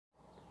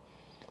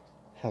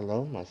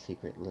Hello, my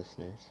secret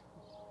listeners.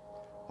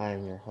 I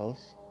am your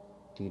host,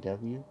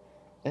 DW,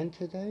 and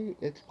today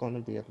it's going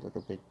to be a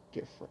little bit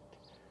different.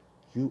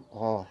 You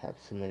all have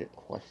submitted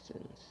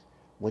questions,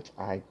 which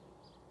I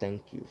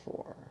thank you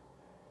for.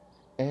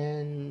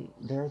 And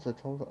there's a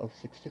total of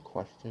 60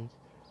 questions.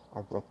 I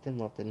broke them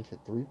up into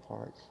three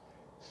parts.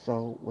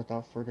 So,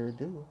 without further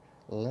ado,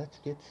 let's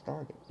get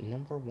started.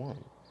 Number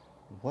one,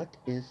 what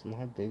is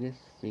my biggest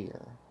fear?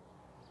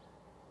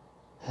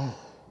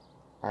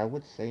 I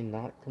would say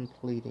not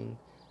completing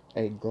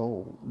a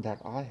goal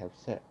that I have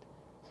set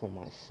for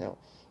myself.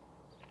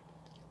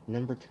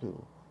 Number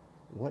two,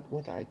 what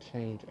would I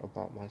change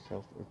about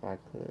myself if I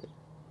could?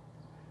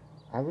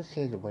 I would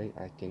say the way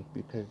I think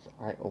because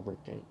I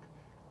overthink.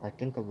 I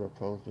think of the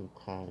pros and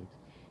cons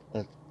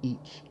of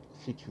each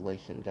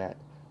situation that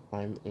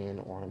I'm in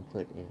or I'm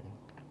put in.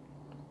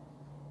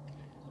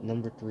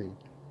 Number three,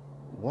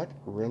 what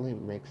really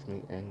makes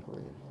me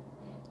angry?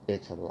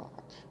 It's a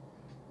lot.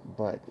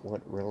 But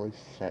what really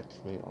sets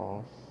me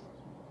off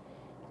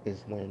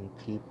is when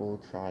people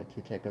try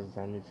to take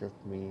advantage of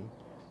me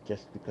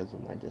just because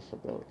of my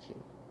disability.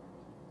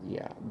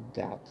 Yeah,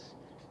 that's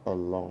a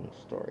long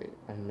story,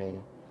 I may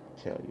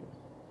tell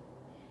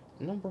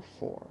you. Number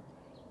four,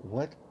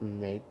 what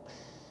makes,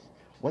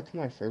 what's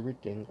my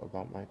favorite thing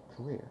about my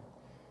career?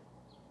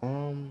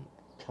 Um,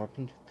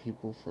 Talking to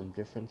people from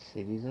different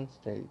cities and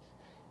states,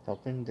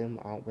 helping them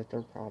out with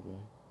their problem.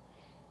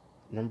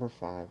 Number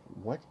five,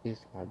 what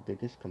is my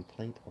biggest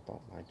complaint about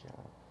my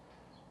job?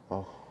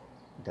 Oh,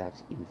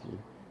 that's easy.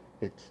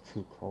 It's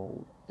too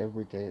cold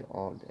every day,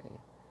 all day.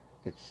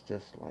 It's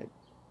just like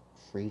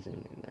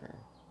freezing in there.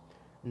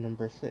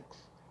 Number six,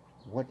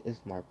 what is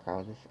my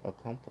proudest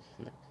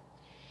accomplishment?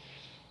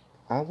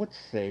 I would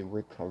say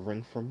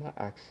recovering from my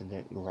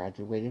accident,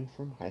 graduating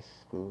from high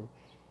school,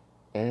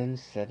 and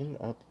setting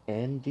up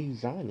and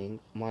designing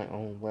my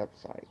own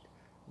website,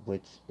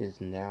 which is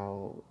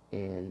now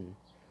in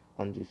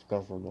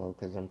undiscover mode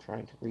because I'm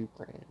trying to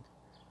rebrand.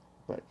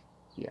 But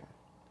yeah.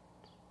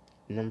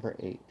 Number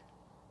eight,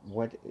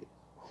 what?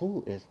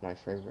 Who is my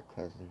favorite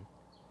cousin?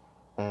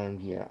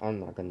 Yeah, I'm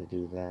not gonna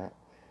do that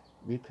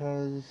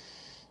because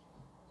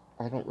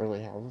I don't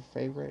really have a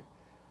favorite.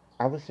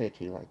 I would say it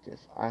to you like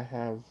this: I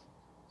have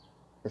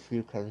a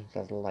few cousins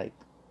that I like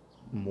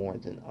more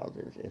than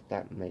others, if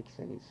that makes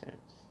any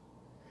sense.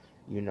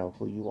 You know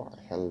who you are.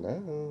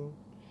 Hello.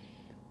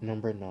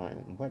 Number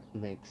nine, what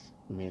makes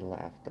me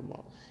laugh the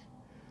most?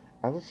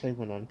 I would say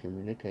when I'm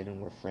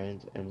communicating with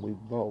friends and we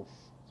both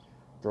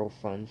throw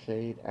fun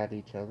shade at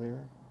each other,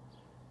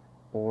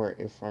 or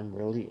if I'm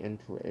really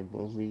into a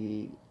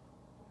movie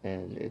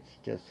and it's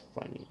just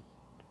funny.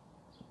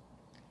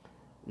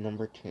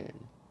 Number 10,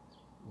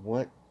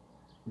 what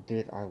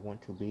did I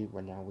want to be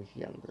when I was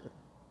younger?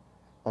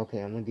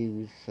 Okay, I'm gonna give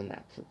you a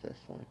synopsis of this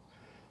one.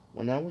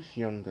 When I was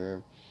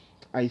younger,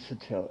 I used to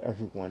tell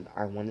everyone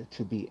I wanted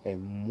to be a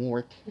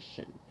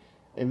mortician.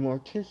 A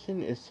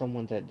mortician is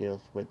someone that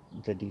deals with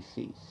the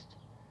deceased.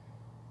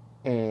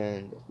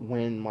 And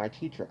when my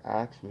teacher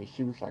asked me,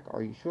 she was like,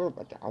 "Are you sure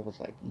about that?" I was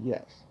like,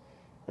 "Yes."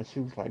 And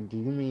she was like, "Do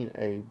you mean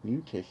a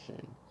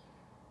beautician?"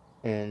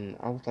 And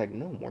I was like,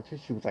 "No, mortician."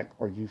 She was like,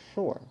 "Are you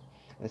sure?"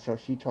 And so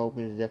she told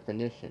me the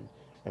definition,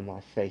 and my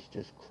face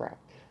just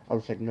cracked. I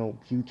was like, "No,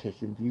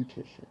 beautician,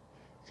 beautician."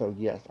 So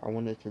yes, I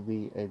wanted to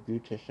be a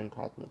beautician,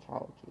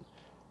 cosmetology,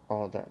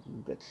 all that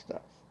good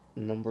stuff.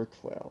 Number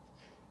 12.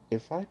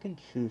 If I can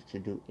choose to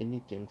do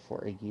anything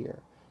for a year,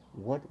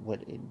 what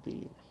would it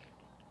be?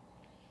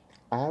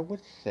 I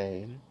would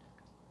say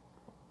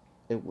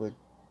it would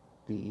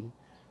be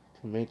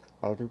to make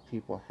other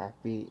people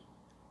happy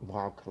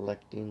while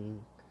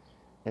collecting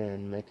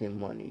and making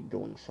money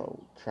doing so,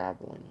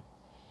 traveling.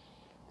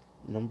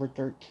 Number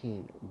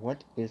 13.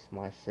 What is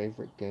my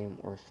favorite game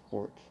or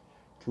sport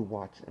to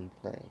watch and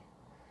play?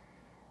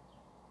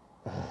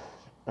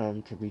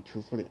 To be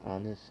truthfully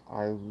honest,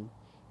 I'm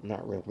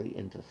not really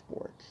into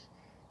sports.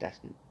 That's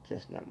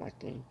just not my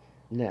thing.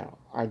 Now,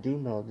 I do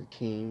know the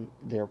team,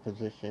 their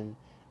position,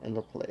 and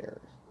the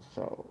players,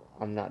 so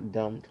I'm not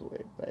dumb to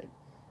it, but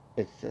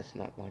it's just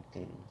not my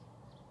thing.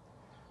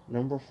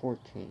 Number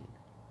 14.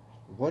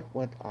 What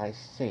would I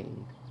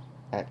sing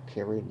at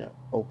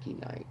karaoke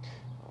night?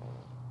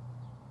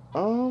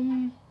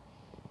 Um,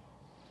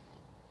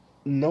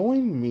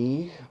 Knowing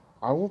me,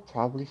 I will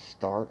probably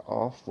start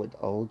off with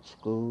old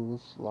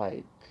schools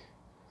like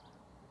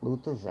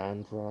Luther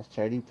Vandross,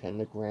 Teddy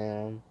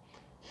Pendergram,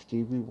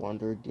 Stevie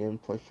Wonder, then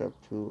push up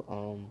to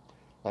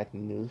like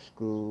new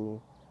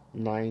school,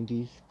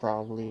 90s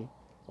probably,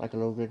 like a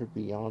little bit of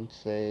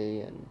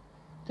Beyonce, and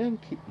then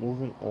keep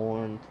moving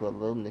on to a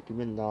little Nicki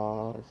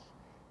Minaj,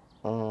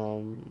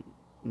 um,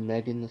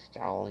 Megan Thee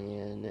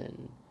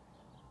Stallion,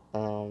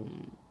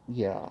 and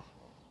yeah.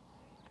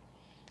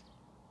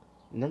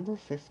 Number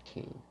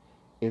 15.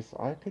 If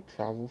I could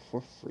travel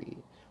for free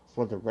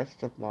for the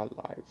rest of my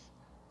life,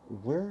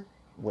 where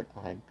would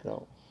I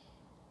go?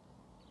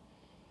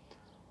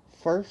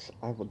 First,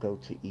 I would go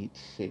to each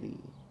city,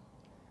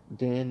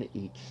 then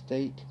each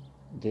state,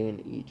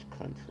 then each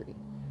country.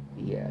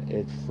 Yeah,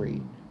 it's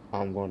free.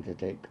 I'm going to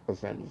take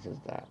advantage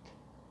of that.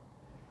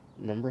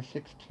 Number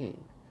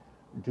 16.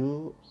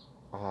 Do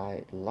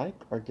I like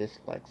or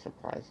dislike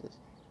surprises?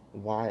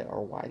 Why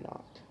or why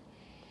not?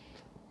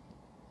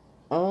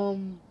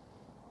 Um,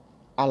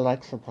 I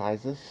like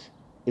surprises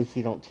if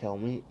you don't tell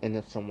me and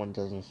if someone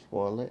doesn't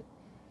spoil it.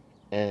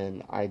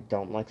 And I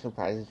don't like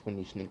surprises when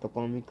you sneak up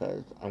on me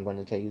because I'm going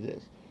to tell you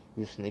this.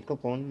 You sneak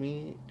up on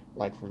me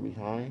like from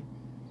behind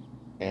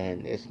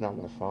and it's not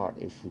my fault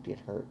if you get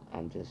hurt.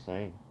 I'm just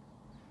saying.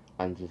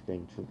 I'm just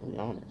being truthfully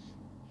honest.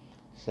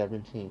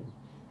 17.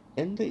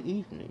 In the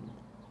evening,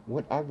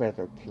 would I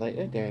rather play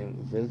a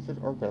game, visit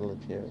a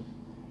relative,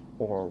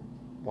 or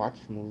watch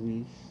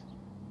movies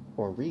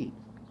or read?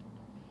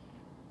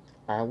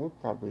 I would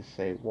probably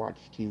say watch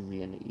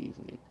TV in the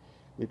evening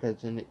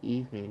because in the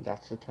evening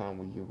that's the time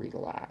when you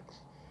relax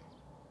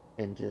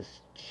and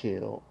just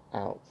chill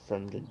out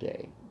from the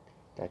day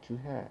that you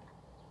had.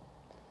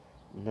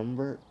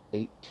 Number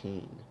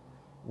 18.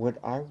 Would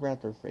I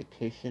rather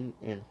vacation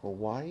in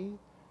Hawaii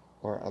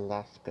or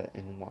Alaska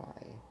and why?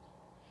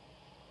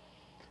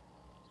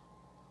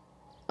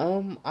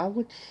 I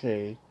would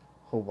say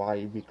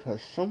Hawaii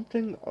because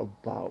something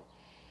about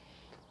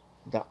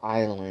the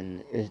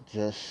island is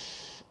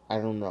just, I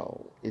don't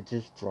know, it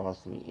just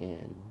draws me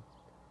in.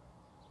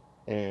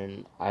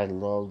 And I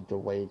love the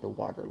way the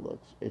water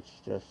looks. It's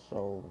just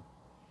so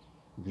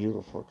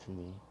beautiful to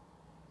me.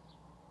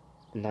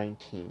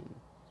 19.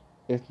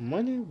 If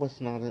money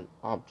was not an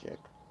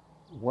object,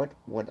 what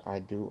would I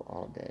do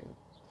all day?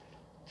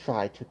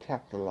 Try to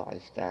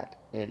capitalize that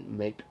and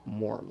make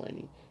more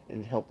money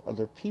and help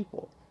other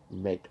people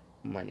make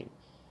money.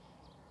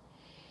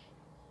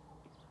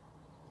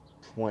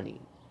 20.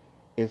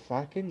 If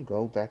I can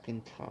go back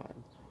in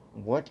time,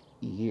 what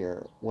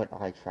year would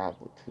I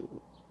travel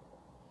to?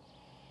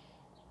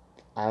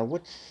 I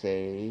would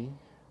say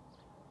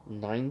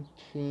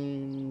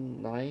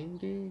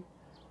 1990,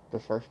 the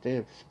first day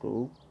of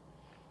school.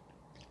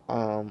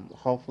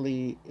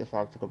 Hopefully, if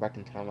I was to go back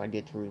in time, I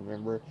get to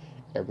remember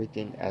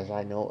everything as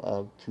I know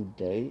of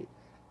today.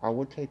 I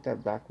would take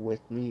that back with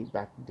me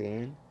back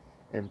then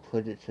and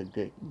put it to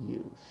good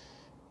use.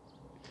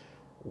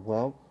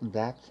 Well,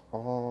 that's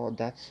all.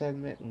 That's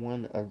segment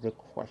one of the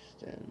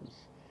questions.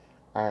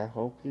 I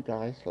hope you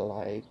guys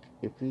like.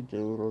 If you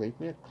do, leave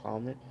me a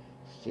comment,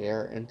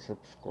 share, and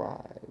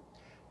subscribe.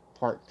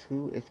 Part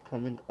two is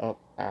coming up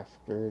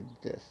after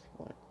this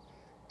one.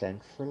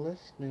 Thanks for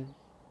listening.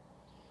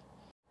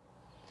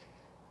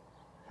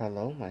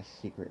 Hello, my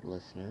secret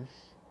listeners.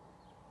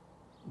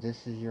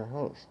 This is your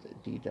host,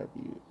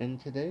 DW, and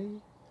today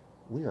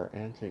we are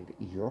answering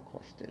your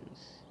questions.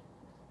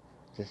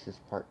 This is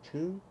part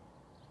two,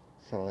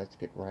 so let's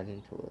get right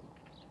into it.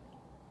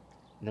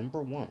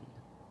 Number one,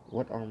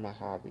 what are my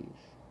hobbies?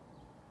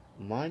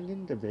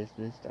 Minding the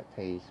business that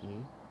pays me,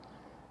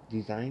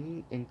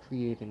 designing and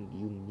creating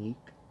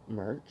unique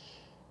merch,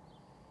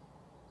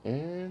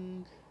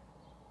 and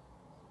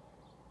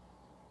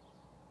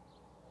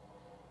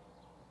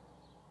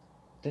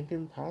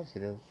thinking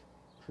positive,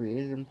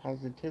 creating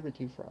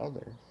positivity for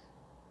others.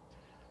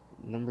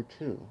 Number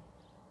two,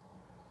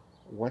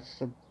 what's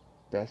the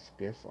best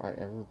gift I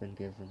ever been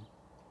given?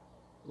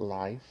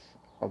 Life,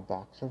 a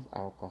box of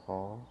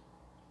alcohol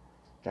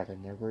that I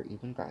never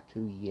even got to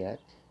yet,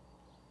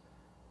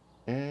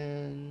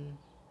 and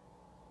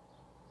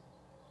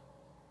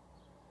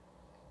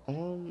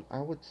I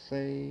would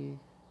say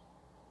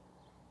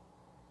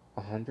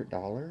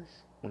 $100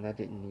 when I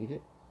didn't need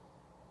it.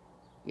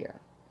 Yeah.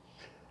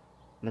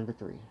 Number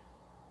three,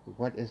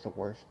 what is the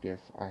worst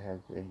gift I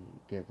have been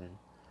given?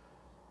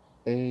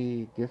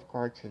 A gift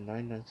card to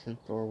 99-cent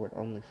store with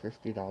only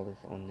 $50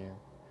 on there.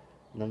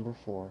 Number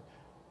four,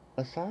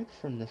 aside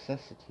from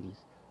necessities,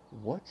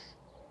 what's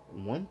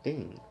one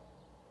thing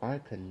I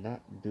could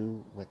not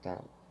do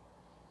without?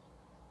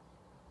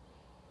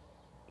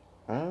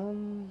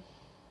 Um,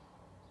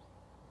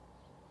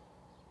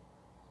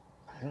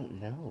 I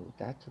don't know.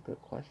 That's a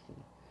good question.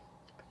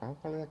 I'll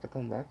probably have to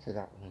come back to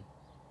that one.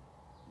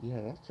 Yeah,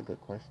 that's a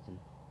good question.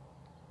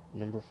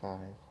 Number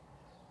five,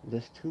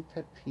 list two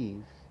pet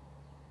peeves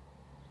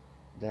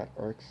that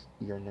irks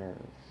your nerves.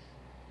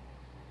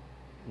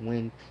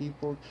 When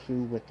people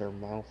chew with their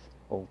mouth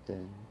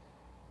open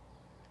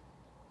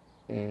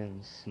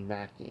and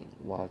smacking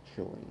while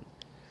chewing.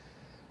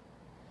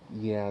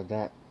 Yeah,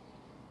 that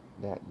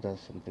does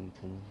something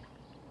to me.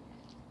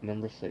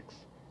 Number six,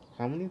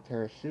 how many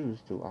pair of shoes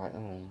do I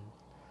own?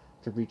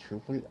 To be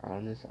truthfully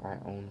honest, I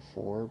own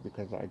four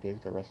because I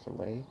gave the rest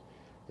away.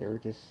 They were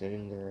just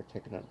sitting there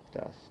taking up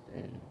dust,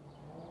 and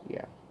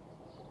yeah.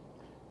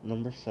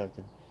 Number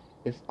seven,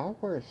 if I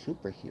were a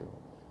superhero,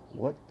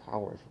 what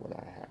powers would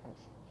I have?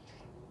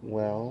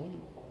 Well,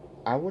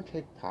 I would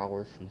take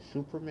powers from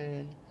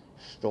Superman,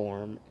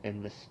 Storm,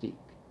 and Mystique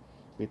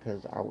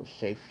because I would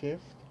shapeshift.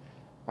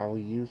 I will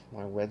use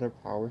my weather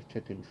powers to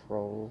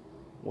control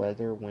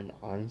weather when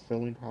I'm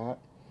feeling hot,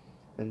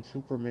 and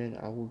Superman,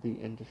 I will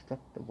be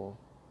indestructible.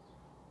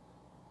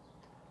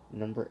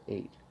 Number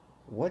 8.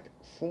 What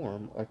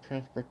form of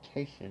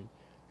transportation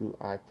do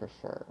I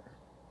prefer?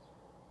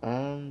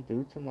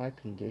 due to my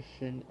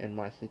condition and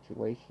my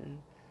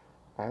situation,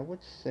 I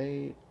would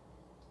say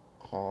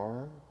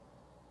car.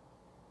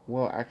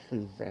 Well,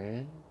 actually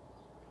van.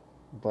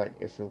 But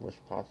if it was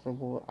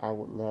possible, I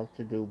would love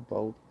to do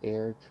boat,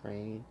 air,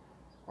 train,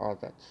 all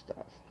that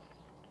stuff.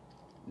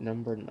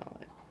 Number 9.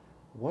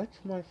 What's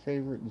my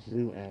favorite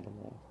zoo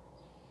animal?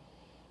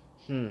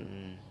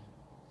 Hmm.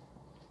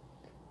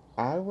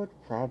 I would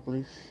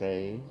probably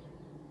say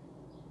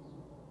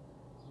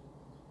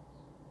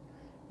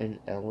an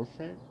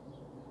elephant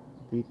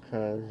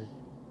because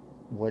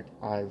what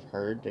I've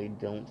heard, they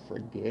don't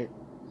forget.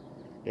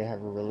 They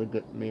have a really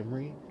good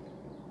memory.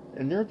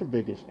 And they're the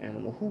biggest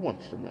animal. Who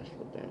wants to mess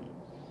with them?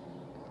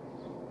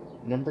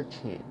 Number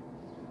 10.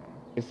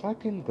 If I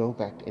can go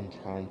back in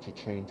time to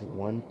change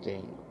one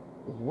thing,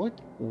 what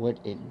would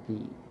it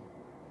be?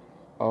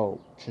 Oh,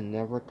 to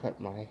never cut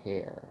my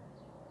hair.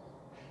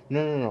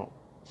 No, no, no.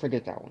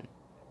 Forget that one.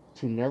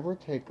 To never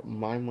take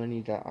my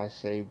money that I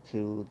saved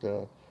to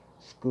the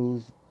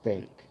school's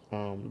bank,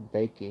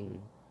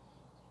 baking,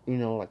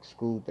 like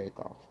school bake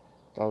off.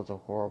 That was a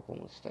horrible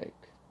mistake.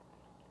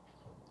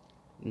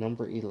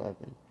 Number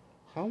 11.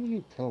 How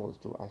many pillows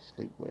do I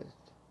sleep with?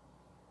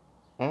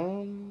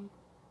 Um,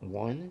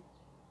 one.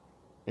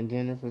 And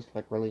then if it's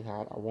like really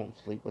hot, I won't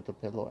sleep with a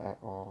pillow at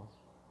all.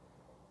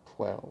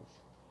 12.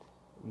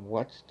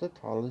 What's the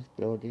tallest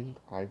building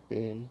I've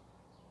been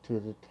to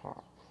the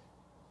top?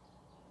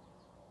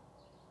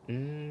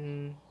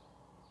 Mm,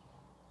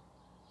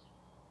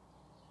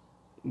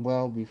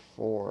 well,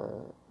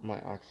 before my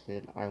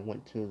accident, I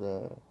went to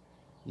the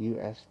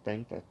U.S.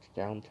 Bank that's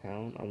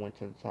downtown. I went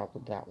to the top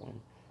of that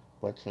one.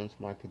 But since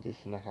my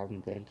condition, I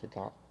haven't been to the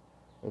top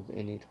of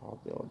any tall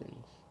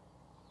buildings.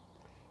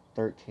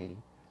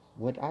 13.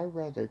 Would I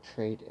rather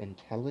trade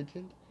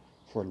intelligent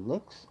for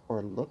looks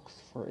or looks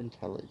for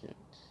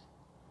intelligence?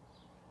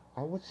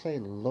 I would say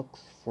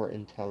looks for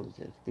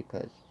intelligence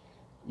because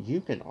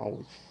you can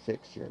always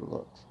fix your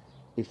looks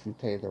if you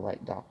pay the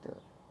right doctor.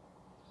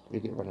 You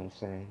get what I'm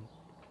saying?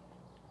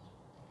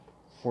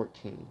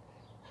 14.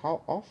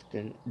 How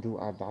often do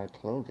I buy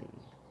clothing?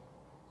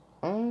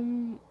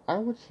 I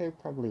would say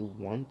probably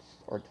once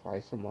or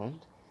twice a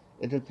month.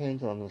 It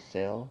depends on the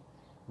sale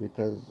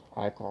because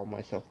I call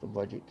myself the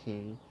budget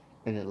king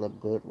and it look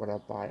good what I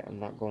buy. I'm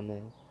not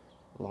gonna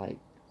like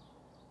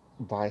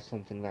buy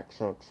something that's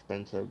so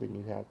expensive and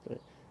you have to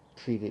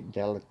treat it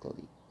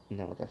delicately.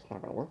 No, that's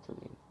not gonna work for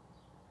me.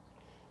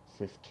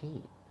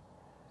 15.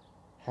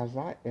 Have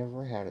I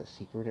ever had a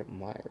secret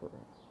admirer?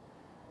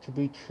 To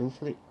be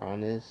truthfully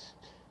honest,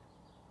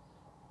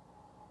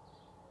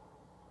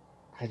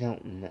 I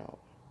don't know.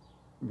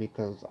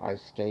 Because I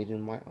stayed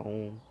in my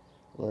own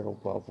little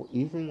bubble.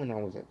 Even when I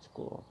was at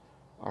school,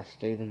 I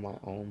stayed in my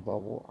own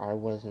bubble. I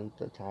wasn't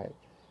the type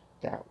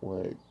that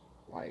would,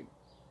 like,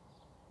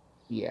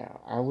 yeah,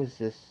 I was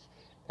just,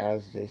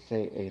 as they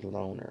say, a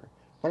loner.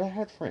 But I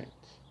had friends.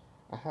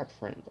 I had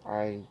friends.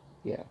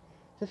 Yeah,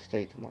 just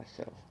stayed to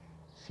myself.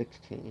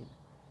 16.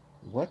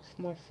 What's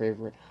my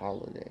favorite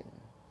holiday?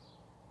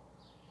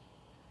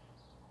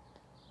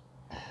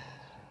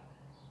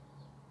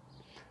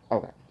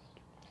 Okay,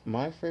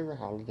 my favorite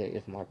holiday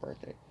is my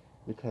birthday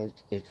because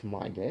it's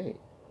my day.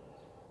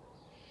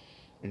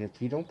 And if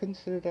you don't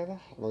consider that a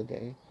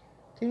holiday,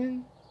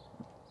 then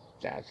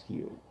that's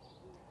you.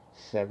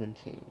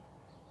 17.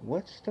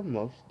 What's the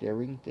most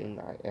daring thing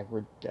I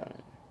ever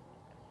done?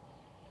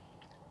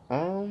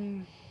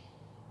 Um,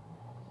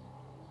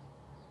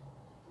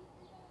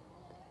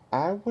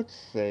 I would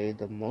say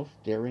the most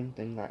daring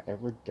thing I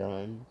ever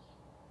done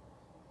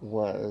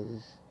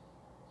was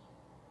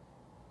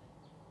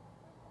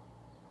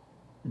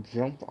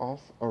jump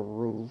off a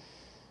roof.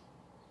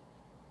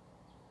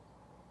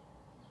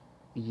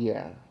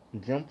 Yeah,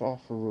 jump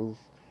off a roof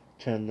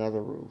to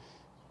another roof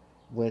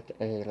with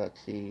a, let's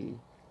see,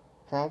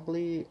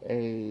 probably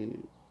a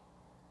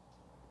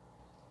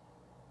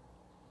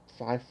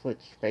 5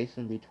 foot space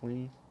in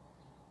between.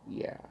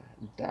 Yeah,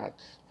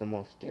 that's the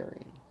most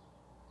daring.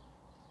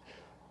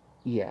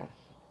 Yeah,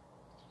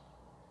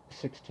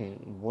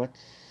 16. Was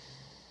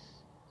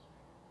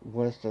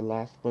the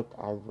last book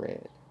I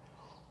read?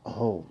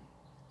 Oh,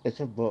 it's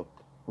a book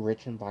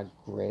written by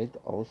Greg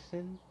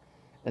Olson,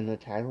 and the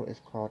title is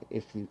called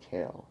If You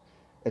Tell.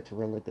 It's a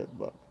really good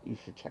book. You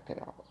should check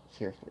it out.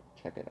 Seriously,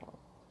 check it out.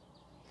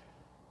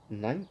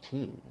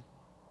 19.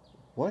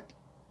 What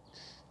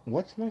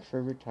what's my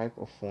favorite type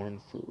of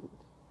foreign food?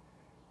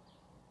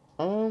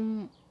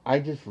 I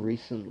just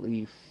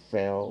recently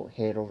fell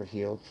head over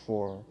heels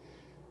for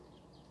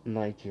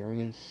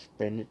Nigerian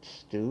spinach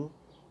stew,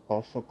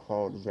 also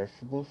called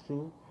vegetable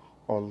stew,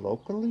 or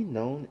locally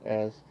known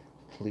as,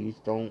 please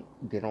don't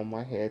get on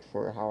my head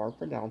for how I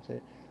pronounce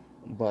it,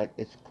 but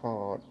it's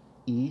called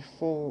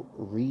Efo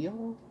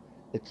Rio.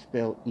 It's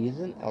spelled E as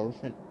in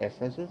elephant,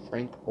 F as in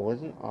Frank, O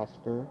as in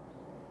Oscar,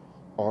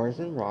 R as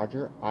in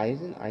Roger, I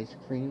as in ice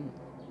cream,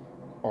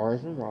 R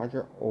as in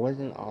Roger, O as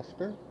in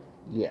Oscar.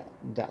 Yeah,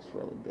 that's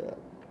really good.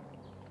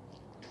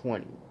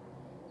 20.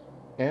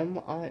 Am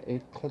I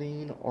a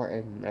clean or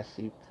a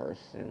messy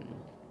person?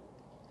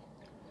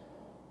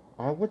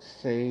 I would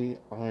say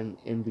I'm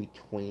in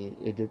between.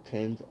 It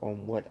depends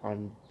on what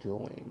I'm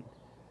doing.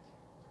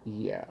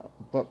 Yeah,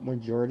 but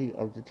majority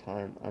of the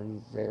time I'm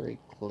very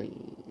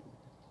clean.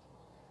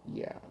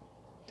 Yeah.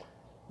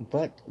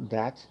 But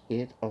that's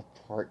it of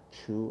part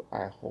two.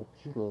 I hope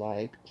you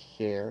like,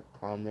 share,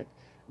 comment,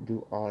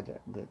 do all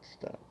that good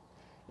stuff.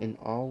 And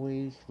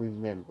always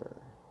remember,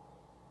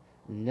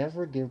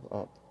 never give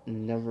up,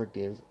 never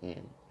give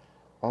in.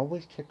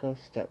 Always take a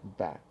step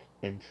back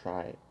and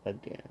try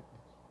again.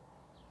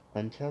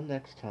 Until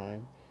next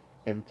time,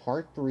 and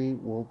part three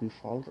will be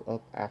followed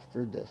up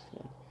after this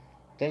one.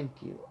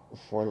 Thank you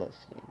for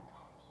listening.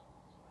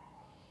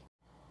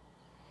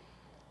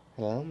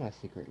 Hello, my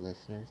secret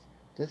listeners.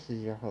 This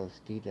is your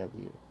host,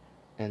 DW,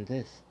 and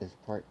this is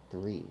part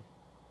three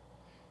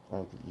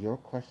of your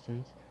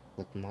questions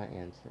with my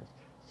answers.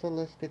 So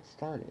let's get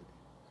started.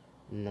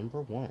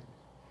 Number one,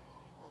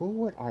 who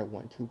would I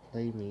want to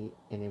play me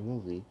in a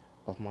movie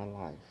of my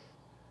life?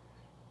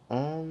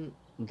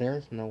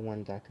 There's no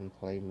one that can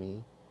play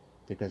me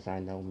because I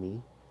know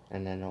me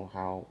and I know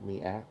how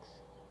me acts.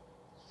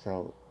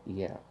 So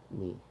yeah,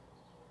 me.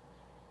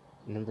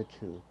 Number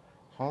two,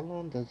 how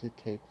long does it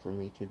take for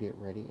me to get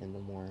ready in the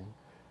morning?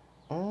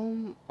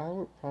 I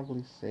would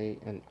probably say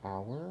an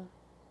hour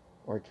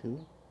or two,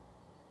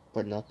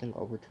 but nothing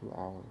over 2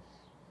 hours.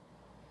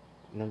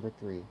 Number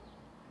three,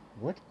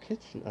 what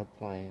kitchen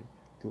appliance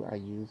do I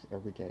use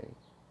every day?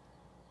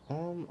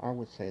 I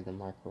would say the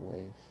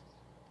microwave.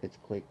 It's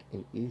quick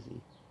and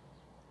easy.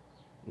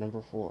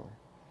 Number four,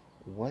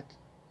 what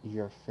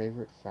your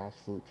favorite fast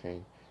food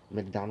chain?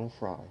 McDonald's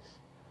fries.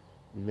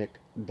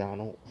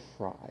 McDonald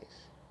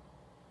fries.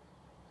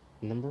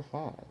 Number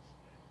five,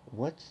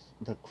 what's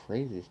the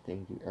craziest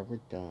thing you ever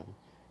done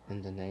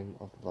in the name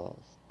of love?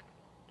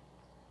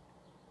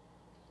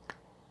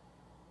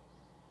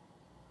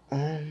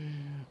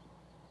 Um,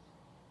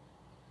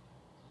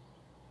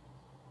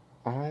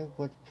 I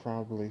would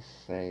probably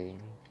say,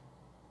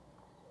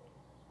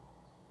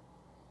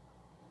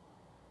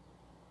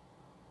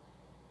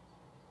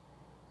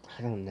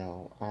 I don't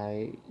know.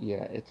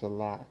 Yeah, it's a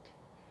lot.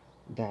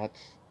 That's,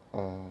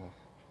 uh,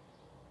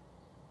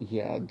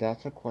 yeah,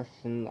 that's a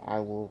question I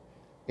will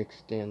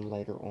extend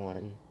later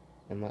on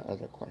in my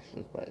other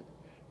questions, but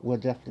we'll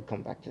definitely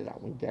come back to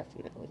that one,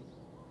 definitely.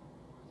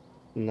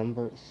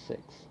 Number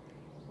six,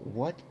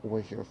 what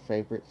was your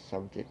favorite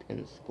subject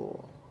in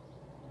school?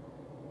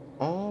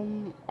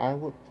 I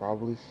would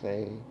probably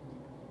say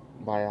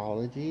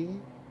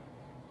biology,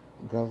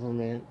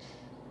 government,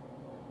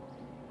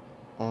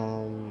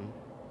 um,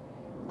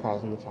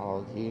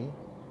 cosmetology,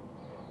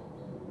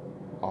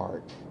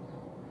 art.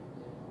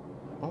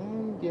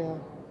 Yeah,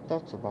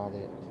 that's about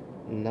it.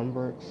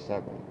 Number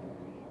seven.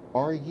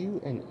 Are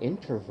you an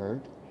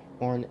introvert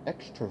or an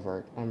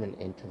extrovert? I'm an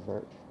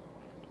introvert.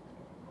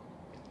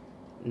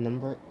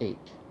 Number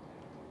eight.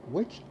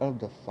 Which of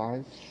the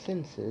five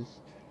senses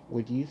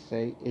would you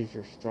say is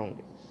your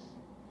strongest?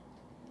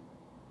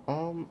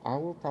 I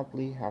would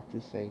probably have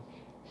to say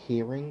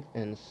hearing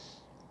and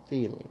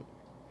feeling.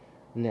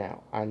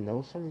 Now, I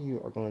know some of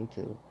you are going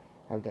to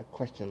have that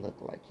question look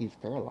like he's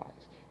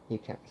paralyzed. He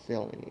can't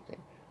feel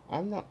anything.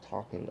 I'm not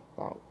talking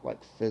about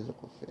like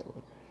physical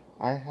feeling.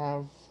 I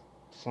have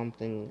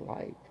something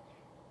like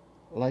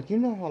you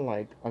know how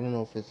like I don't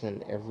know if it's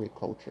in every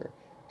culture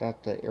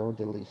that the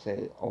elderly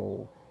say,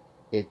 "Oh,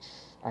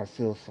 it's I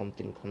feel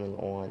something coming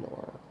on,"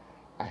 or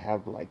 "I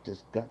have like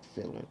this gut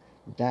feeling."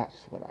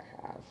 That's what I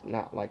have,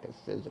 not like a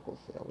physical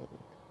feeling.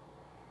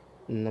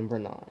 Number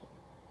nine.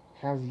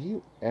 Have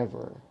you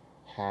ever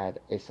had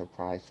a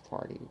surprise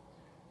party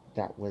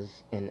that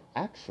was an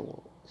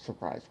actual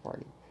surprise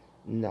party?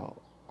 No,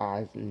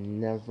 I've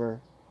never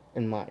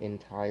in my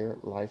entire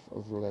life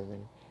of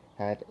living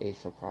had a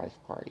surprise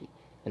party,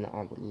 and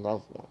I would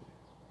love one.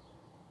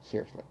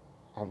 Seriously,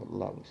 I would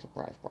love a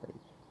surprise party.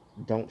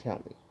 Don't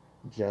tell me.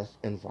 Just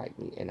invite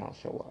me and I'll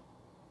show up.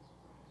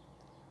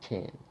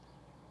 10.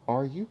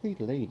 Are you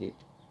related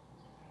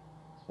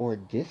or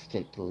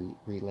distantly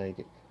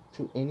related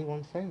to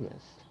anyone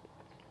famous?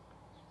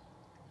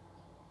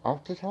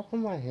 Off the top of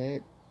my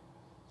head,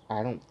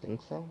 I don't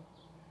think so.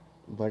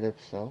 But if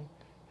so,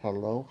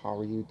 hello, how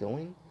are you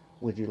doing?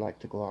 Would you like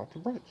to go out to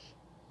brunch?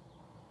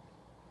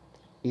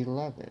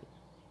 11.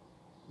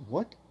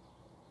 What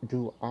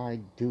do I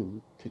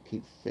do to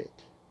keep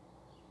fit?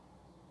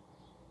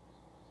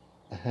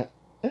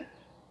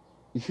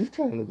 You're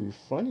trying to be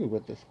funny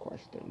with this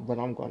question, but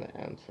I'm going to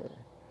answer.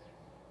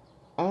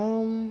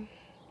 Um,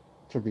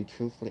 to be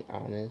truthfully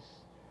honest,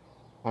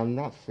 I'm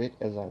not fit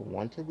as I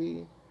want to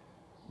be,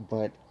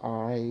 but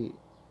I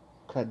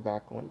cut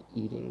back on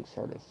eating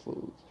certain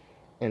foods,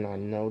 and I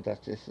know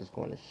that this is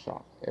going to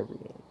shock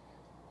everyone.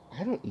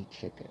 I don't eat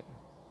chicken.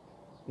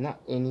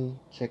 Not any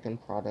chicken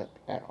product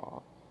at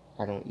all.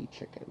 I don't eat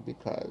chicken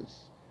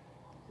because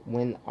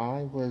when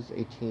I was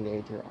a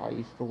teenager, I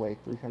used to weigh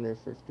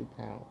 350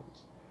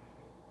 pounds,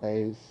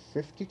 a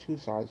 52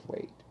 size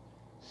weight,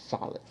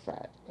 solid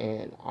fat,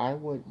 and I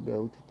would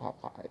go to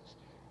Popeyes.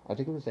 I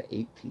think it was an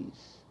 8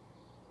 piece,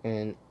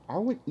 and I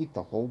would eat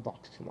the whole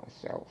box to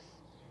myself.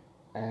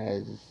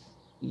 as,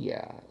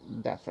 yeah,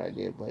 that's what I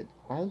did. But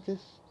I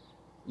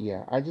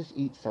just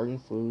eat certain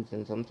foods,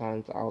 and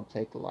sometimes I'll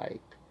take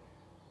like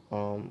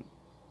um,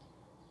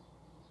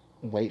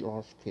 weight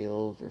loss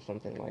pills or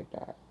something like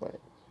that. But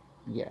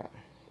yeah,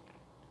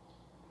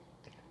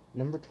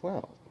 number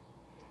 12.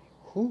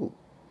 Who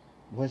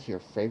was your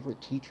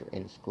favorite teacher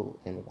in school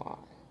and why?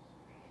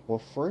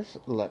 Well, first,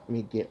 let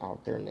me get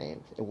out their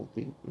names. It will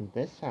be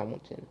Miss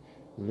Hamilton,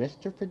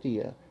 Mr.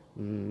 Padilla,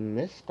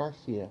 Miss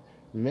Garcia,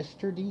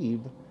 Mr.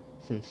 Deeb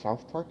from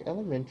South Park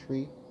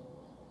Elementary,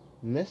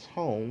 Miss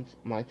Holmes,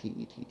 my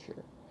PE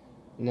teacher.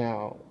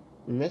 Now,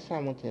 Miss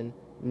Hamilton,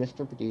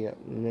 Mr. Padilla,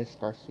 Miss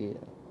Garcia,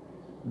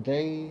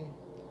 they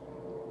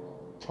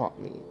taught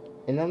me.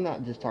 And I'm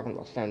not just talking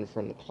about standing in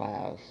front of the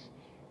class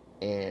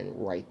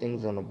and write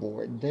things on the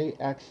board. They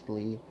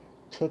actually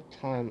took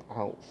time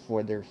out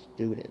for their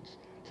students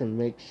to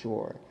make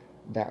sure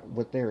that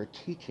what they're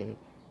teaching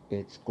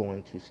it's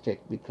going to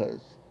stick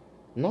because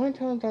 9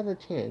 times out of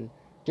 10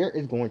 there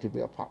is going to be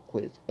a pop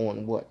quiz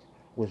on what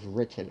was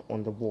written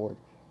on the board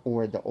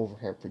or the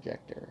overhead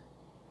projector.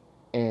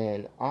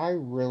 And I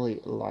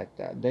really like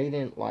that. They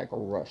didn't like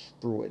rush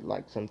through it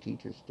like some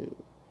teachers do.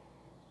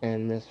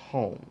 And Miss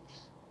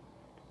Holmes,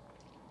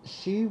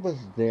 she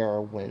was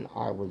there when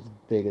I was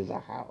big as a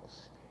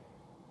house.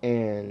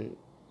 And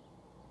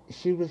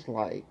she was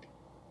like,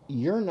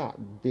 "You're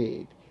not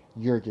big,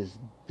 you're just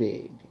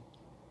big."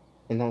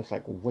 And I was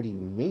like, "What do you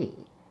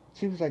mean?"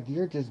 She was like,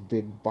 "You're just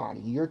big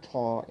body. You're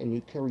tall and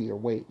you carry your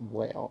weight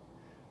well.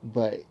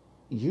 But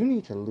you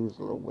need to lose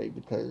a little weight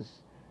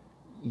because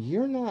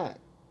you're not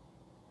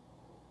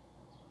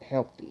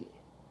healthy."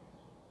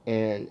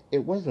 And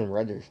it wasn't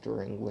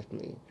registering with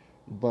me.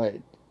 But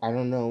I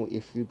don't know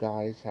if you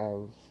guys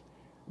have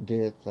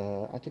did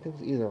I think it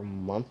was either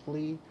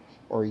monthly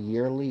or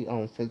yearly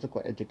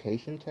physical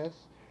education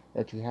tests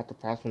that you have to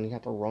pass when you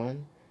have to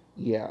run.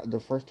 Yeah, the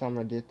first time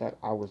I did that,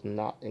 I was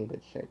not in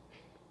good shape,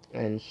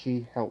 and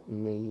she helped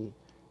me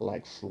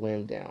like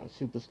slim down.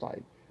 She was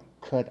like,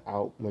 cut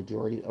out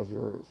majority of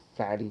your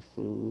fatty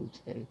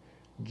foods and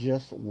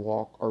just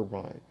walk or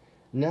run.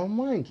 Now,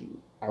 mind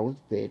you, I was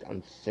big.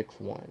 I'm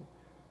 6'1".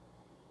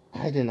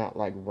 I did not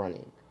like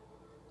running.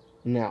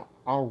 Now,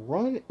 I'll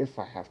run if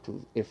I have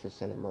to, if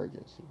it's an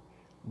emergency.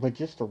 But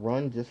just to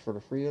run just for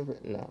the free of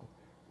it, no.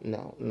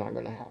 No, not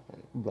gonna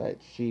happen.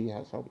 But she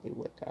has helped me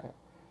with that.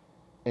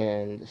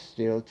 And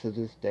still to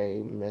this day,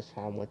 Miss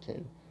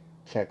Hamilton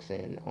checks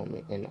in on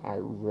me, and I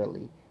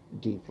really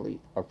deeply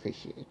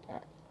appreciate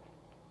that.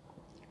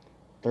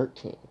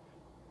 13.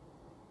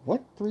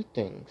 What three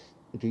things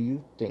do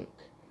you think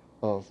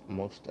of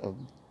most of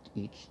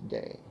each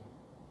day?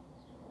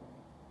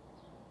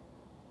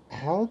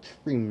 How to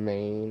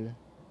remain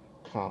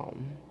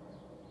calm,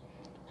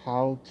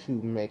 how to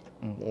make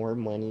more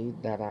money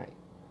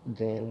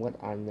than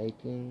what I'm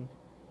making,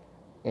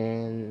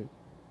 and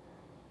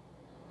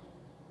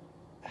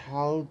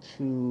how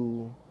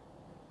to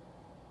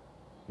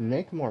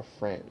make more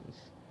friends,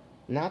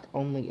 not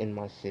only in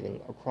my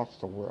city, across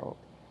the world.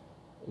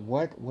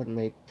 What would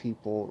make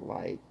people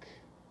like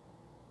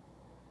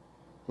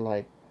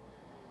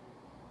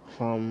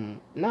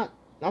come not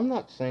I'm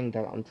not saying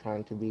that I'm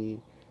trying to be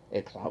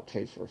a clout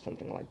chaser or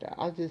something like that.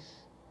 I just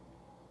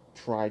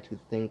try to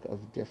think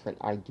of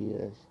different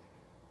ideas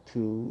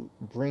to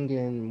bring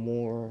in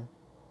more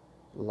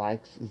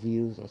likes,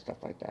 views, and stuff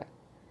like that.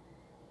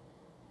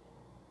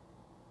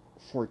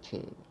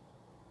 14.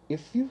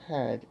 If you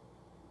had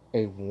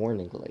a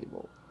warning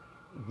label,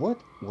 what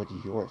would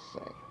yours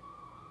say?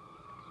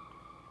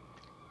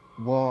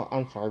 Well,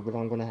 I'm sorry, but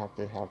I'm going to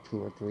have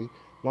two or three.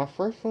 My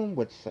first one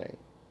would say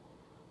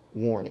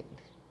warning,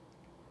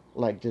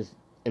 like just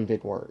in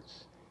big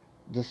words.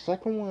 The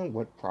second one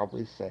would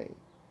probably say,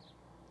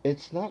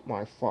 it's not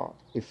my fault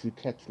if you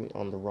catch me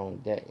on the wrong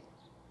day.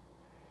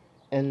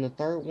 And the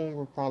third one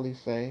would probably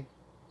say,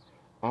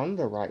 I'm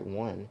the right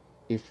one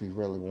if you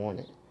really want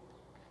it.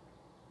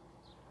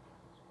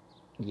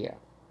 Yeah,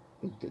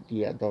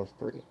 yeah, those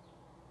three.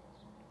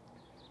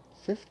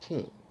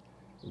 15.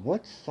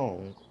 What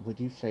song would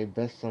you say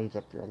best sums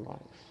up your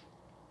life?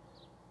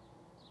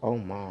 Oh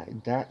my,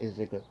 that is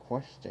a good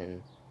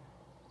question.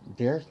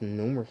 There's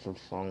numerous of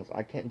songs.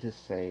 I can't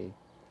just say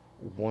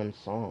one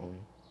song.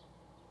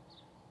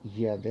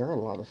 Yeah, there are a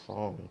lot of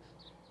songs.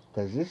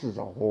 Because this is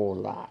a whole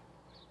lot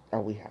that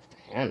we have to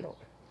handle.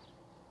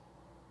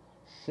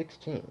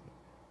 16.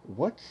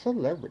 What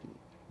celebrity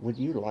would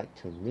you like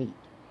to meet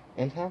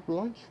and have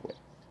lunch with?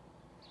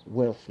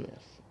 Will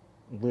Smith.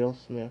 Will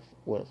Smith,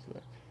 Will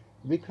Smith.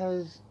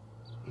 Because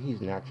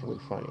he's naturally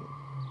funny.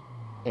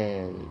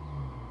 And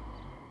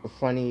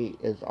funny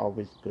is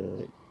always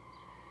good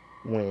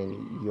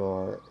when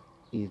you're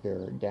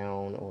either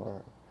down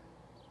or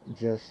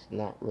just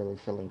not really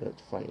feeling good.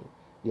 It's funny.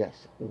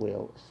 Yes,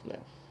 Will Smith.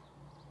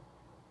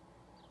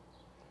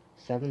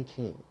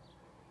 17.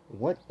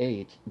 What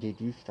age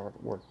did you start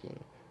working?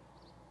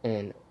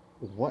 And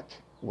what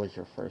was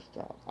your first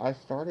job? I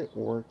started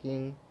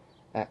working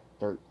at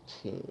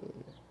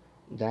 13.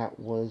 That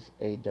was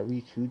a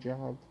W 2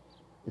 job.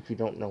 If you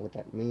don't know what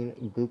that means,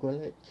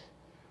 Google it.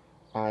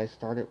 I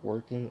started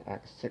working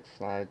at Six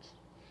Flags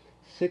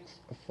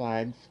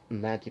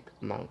Magic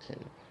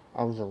Mountain.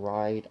 I was a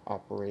ride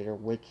operator,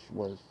 which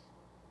was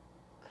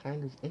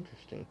kind of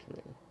interesting to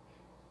me.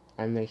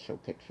 I may show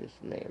pictures,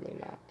 may or may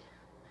not.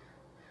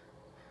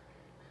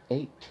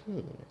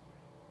 18.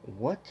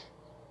 What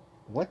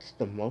What's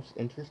the most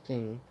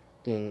interesting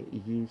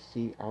thing you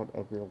see out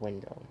of your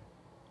window?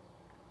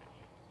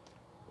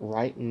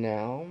 Right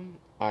now,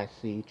 I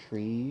see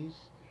trees,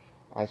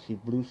 I see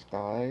blue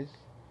skies,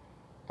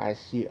 I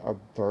see a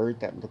bird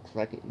that looks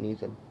like it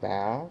needs a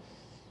bath,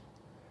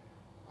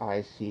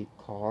 I see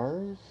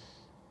cars,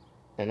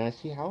 and I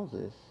see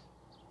houses.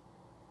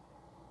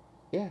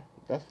 Yeah,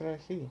 that's what I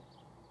see.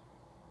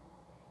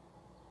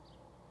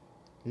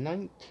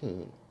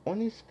 19.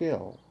 On a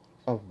scale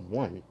of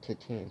 1 to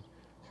 10,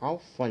 how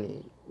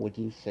funny would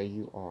you say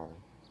you are?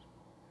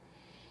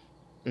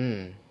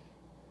 Mm.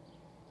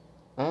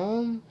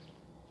 Um,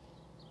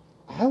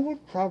 I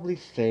would probably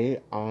say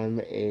I'm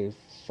a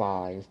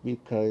 5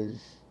 because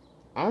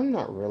I'm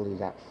not really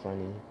that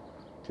funny,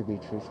 to be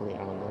truthfully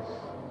honest.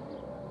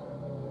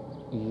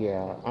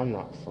 Yeah, I'm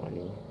not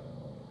funny.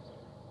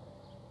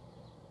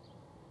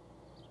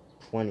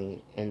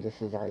 20, and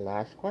this is our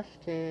last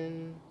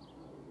question.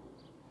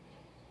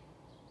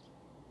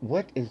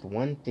 What is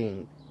one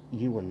thing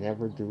you will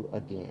never do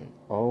again?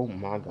 Oh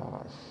my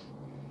gosh.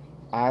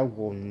 I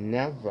will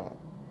never,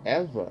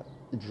 ever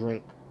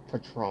drink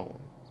Patron.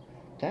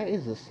 That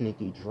is a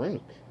sneaky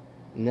drink.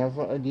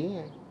 Never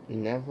again.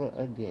 Never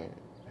again.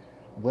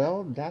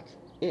 Well, that's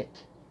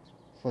it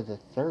for the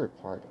third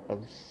part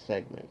of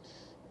segments.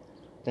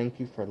 Thank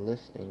you for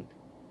listening.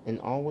 And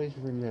always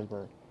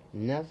remember,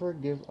 never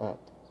give up,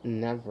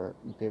 never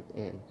give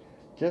in.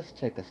 Just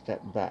take a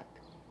step back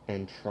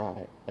and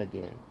try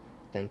again.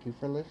 Thank you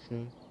for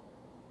listening.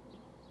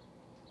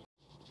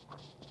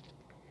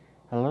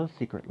 Hello,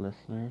 secret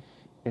listeners.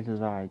 It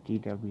is I,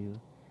 DW,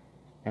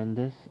 and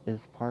this is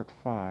part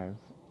 5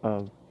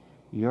 of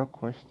Your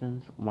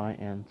Questions, My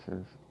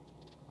Answers.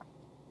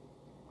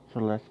 So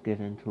let's get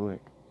into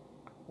it.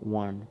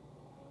 1.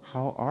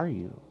 How are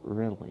you,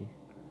 really?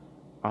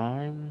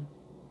 I'm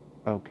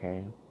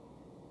okay.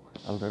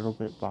 A little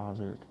bit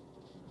bothered,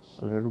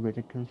 a little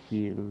bit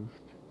confused,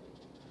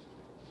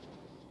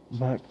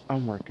 but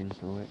I'm working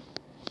through it.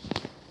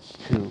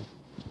 2.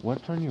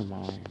 What's on your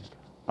mind?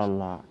 A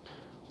lot.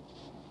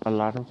 A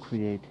lot of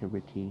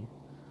creativity,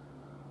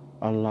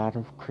 a lot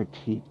of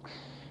critiques.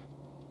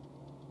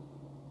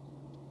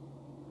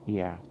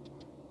 Yeah.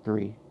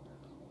 3.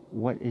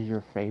 What is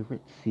your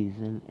favorite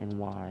season and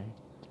why?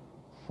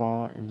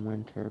 Fall and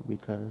winter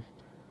because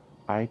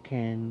I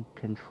can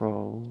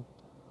control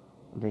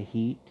the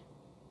heat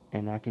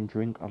and I can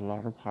drink a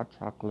lot of hot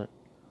chocolate.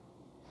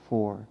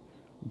 4.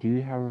 Do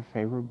you have a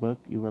favorite book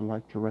you would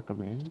like to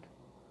recommend?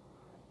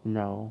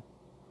 No,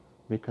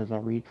 because I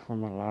read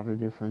from a lot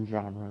of different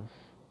genres.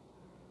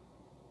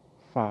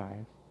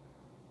 5.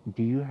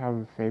 Do you have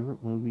a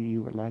favorite movie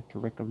you would like to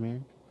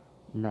recommend?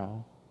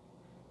 No.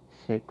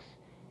 6.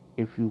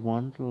 If you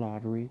won the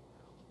lottery,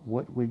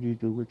 what would you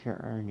do with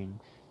your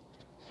earnings?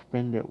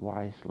 Spend it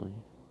wisely.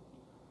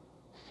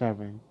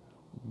 7.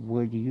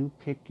 Would you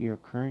pick your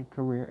current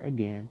career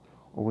again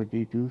or would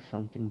you do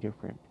something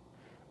different?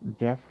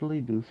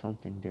 Definitely do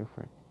something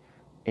different.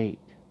 8.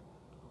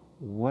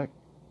 What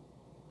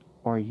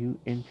are you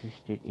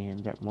interested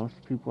in that most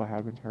people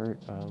haven't heard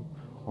of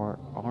or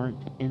aren't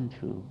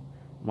into?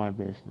 My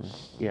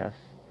business. Yes,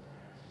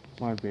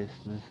 my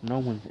business. No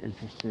one's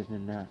interested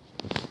in that.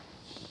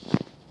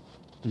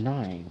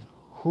 9.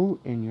 Who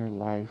in your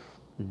life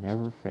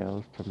never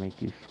fails to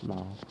make you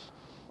smile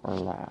or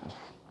laugh?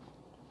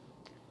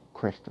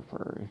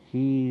 Christopher.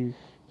 He's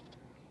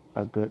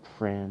a good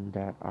friend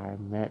that I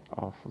met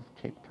off of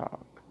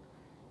TikTok.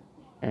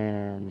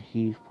 And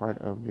he's part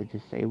of the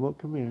disabled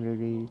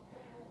community.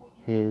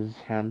 His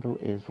handle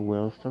is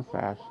Wills to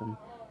Fashion.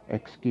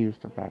 Excuse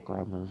the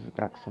background music.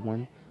 That's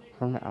someone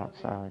from the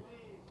outside.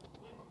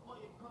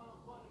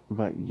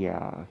 But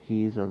yeah,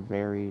 he's a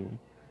very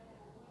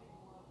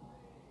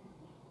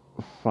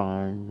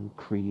fun,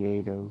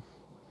 creative,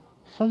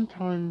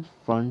 sometimes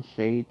fun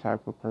shade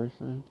type of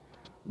person.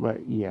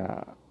 But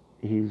yeah,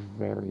 he's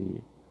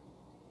very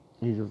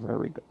he's a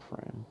very good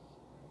friend.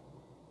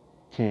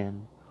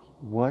 10.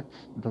 What's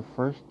the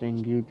first thing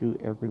you do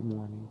every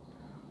morning?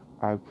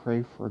 I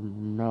pray for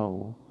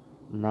no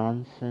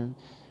nonsense,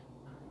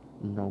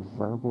 no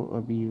verbal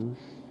abuse,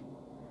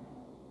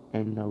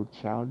 and no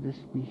childish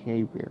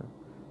behavior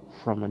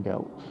from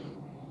adults.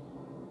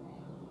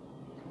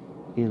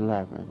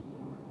 11.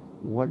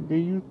 What do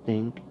you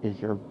think is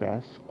your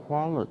best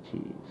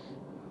qualities?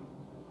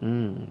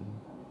 Hmm.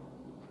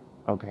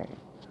 Okay.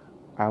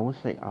 I would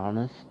say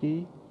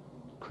honesty,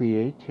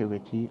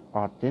 creativity,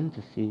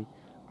 authenticity,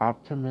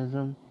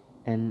 optimism,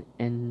 and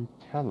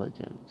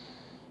intelligence.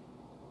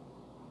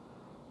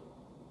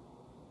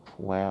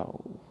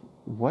 12.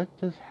 What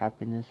does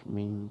happiness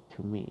mean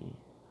to me?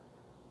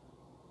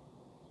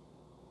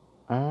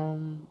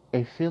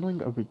 A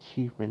feeling of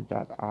achievement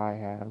that I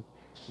have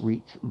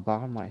reach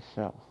by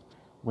myself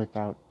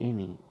without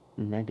any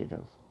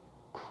negative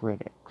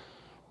critics.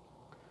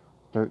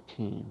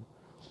 13.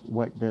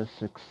 What does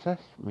success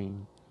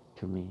mean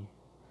to me?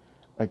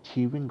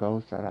 Achieving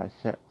goals that I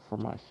set for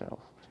myself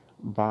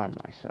by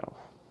myself.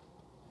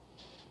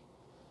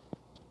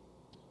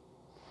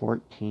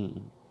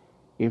 14.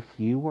 If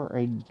you were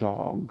a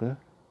dog,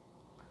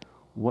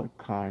 what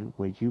kind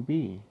would you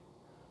be?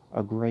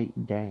 A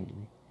Great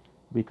Dane,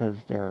 because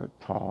they're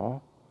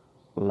tall,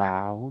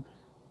 loud.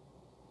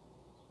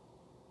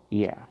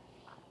 Yeah.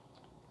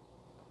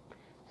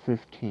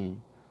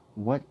 15.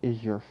 What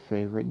is your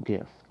favorite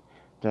gift?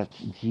 That's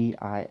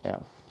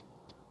GIF.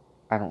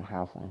 I don't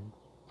have one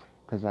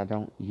because I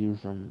don't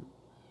use them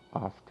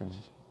often.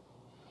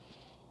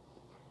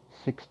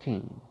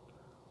 16.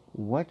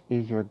 What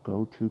is your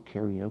go-to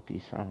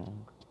karaoke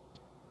song?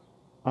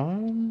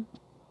 Um,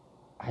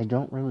 I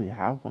don't really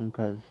have one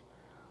because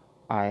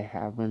I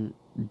haven't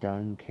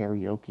done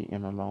karaoke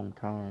in a long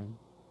time.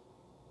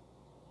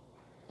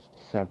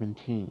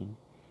 17.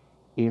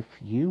 If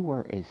you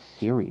were a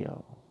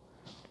cereal,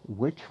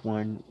 which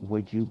one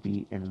would you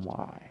be and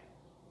why?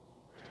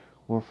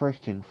 Well,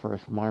 first thing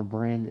first, my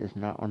brand is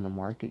not on the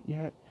market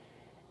yet,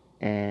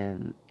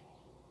 and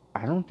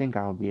I don't think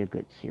I'll be a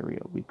good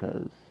cereal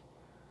because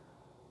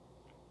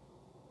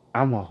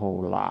I'm a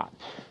whole lot.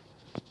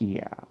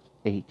 Yeah.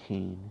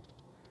 18.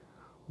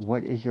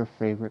 What is your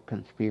favorite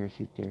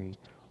conspiracy theory?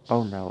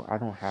 Oh no, I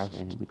don't have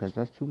any because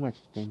that's too much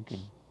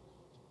thinking.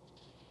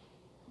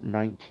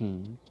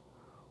 19.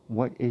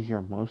 What is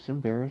your most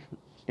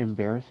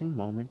embarrassing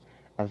moment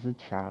as a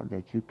child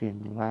that you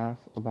can laugh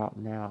about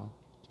now?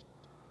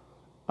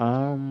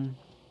 Um,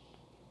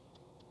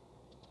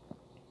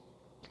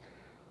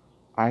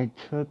 I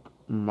took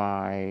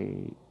my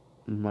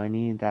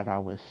money that I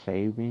was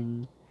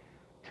saving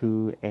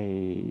to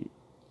a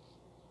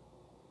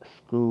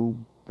school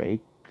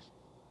bake.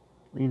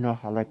 You know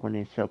how like when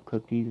they sell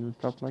cookies and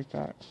stuff like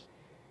that?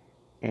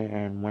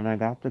 And when I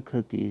got the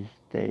cookies,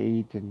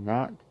 they did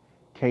not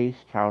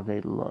taste how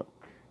they look.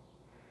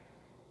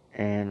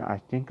 And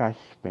I think I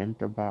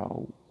spent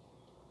about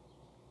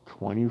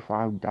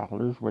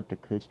 $25 worth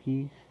of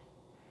cookies.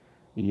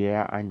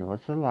 Yeah, I know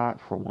it's a lot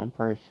for one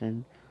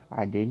person.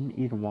 I didn't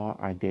eat them all.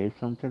 I gave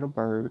some to the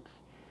birds,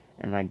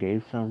 and I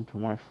gave some to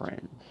my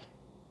friends.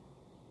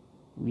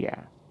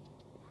 Yeah.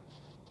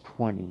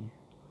 20.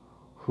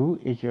 Who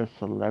is your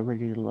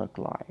celebrity look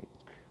like?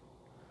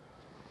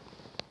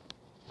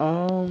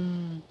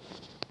 Um,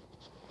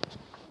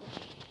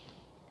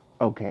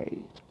 okay.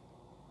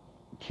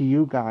 To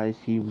you guys,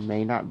 he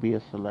may not be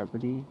a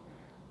celebrity,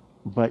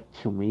 but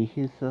to me,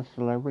 he's a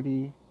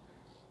celebrity.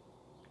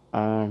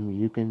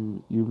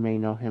 You may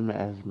know him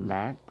as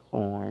Mac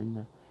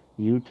on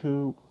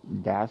YouTube.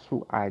 That's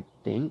who I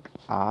think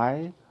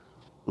I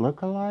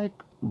look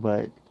alike,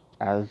 but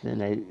as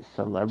in a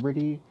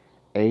celebrity,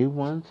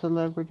 A1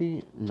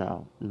 celebrity,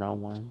 no, no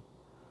one.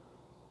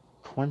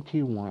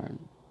 21.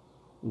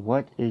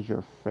 What is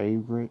your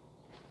favorite,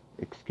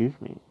 excuse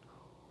me,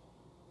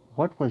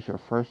 what was your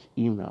first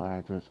email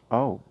address?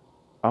 Oh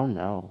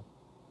no,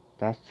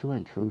 that's too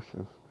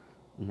intrusive.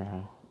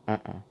 No,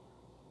 not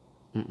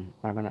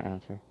gonna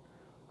answer.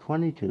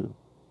 22.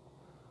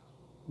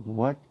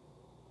 What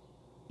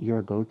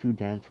your go-to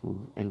dance move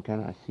and can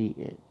I see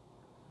it?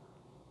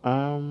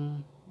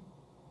 Um,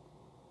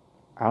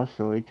 I'll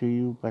show it to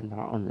you, but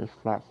not on this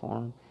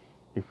platform.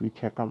 If you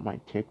check out my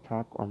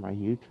TikTok or my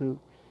YouTube,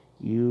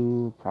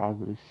 you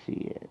probably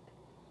see it.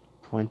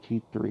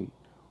 23.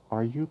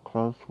 Are you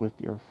close with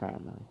your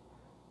family?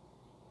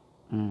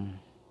 Mm,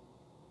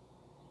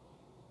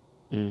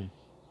 mm.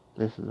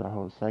 This is a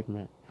whole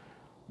segment,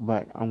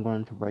 but I'm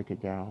going to break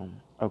it down.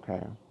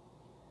 Okay.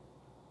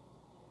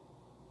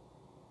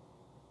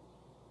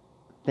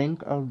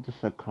 Think of the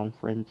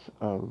circumference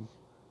of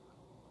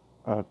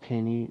a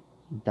penny,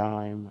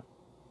 dime,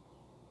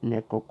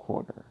 nickel,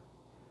 quarter.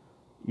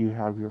 You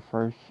have your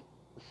first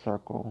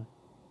circle,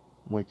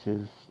 which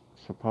is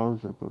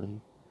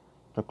supposedly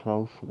the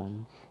close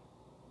ones.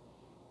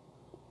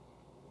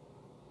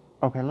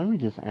 Okay, let me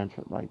just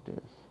answer it like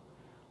this.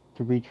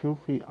 To be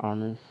truthfully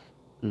honest,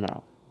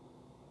 no.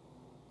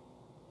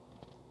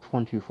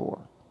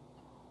 24.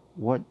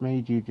 What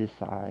made you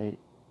decide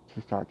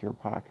to start your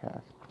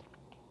podcast?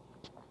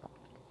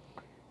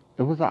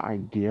 It was an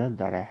idea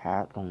that I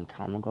had a long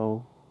time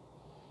ago,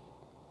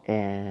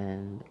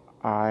 and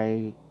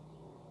I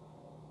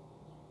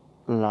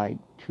like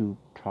to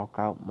talk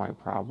out my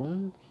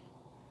problems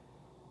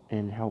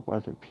and help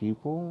other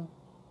people.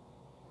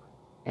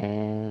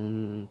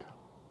 And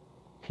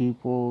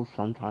people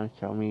sometimes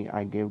tell me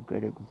I give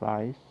good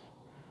advice,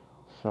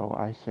 so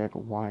I said,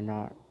 why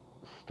not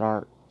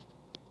start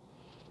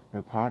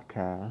a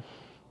podcast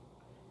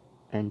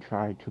and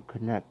try to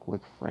connect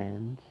with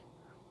friends,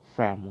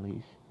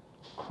 families,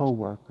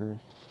 co-workers,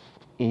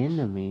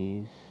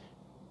 enemies,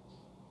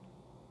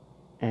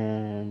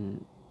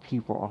 and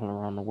people all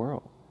around the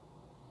world.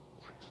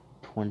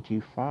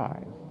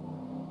 25.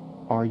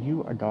 Are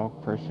you a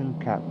dog person,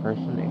 cat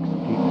person?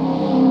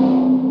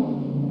 Excuse.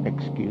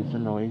 Excuse the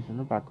noise in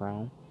the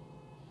background.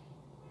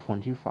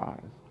 25.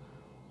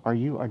 Are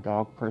you a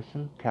dog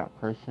person, cat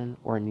person,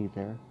 or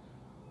neither?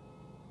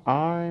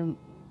 I'm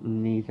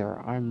neither.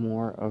 I'm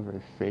more of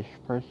a fish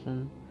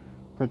person,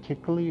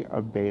 particularly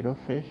a betta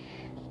fish.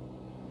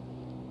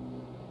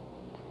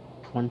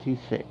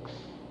 26.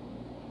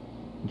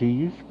 Do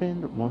you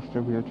spend most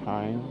of your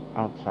time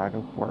outside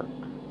of work?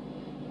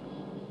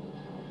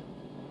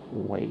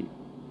 Wait,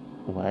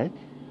 what?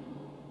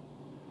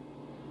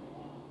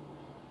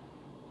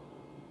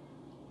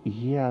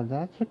 Yeah,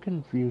 that's a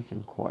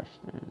confusing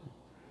question.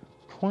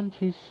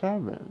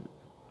 27.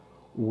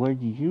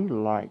 Would you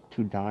like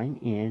to dine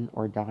in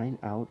or dine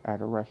out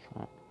at a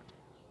restaurant?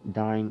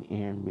 Dine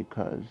in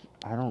because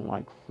I don't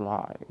like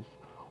flies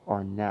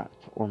or gnats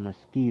or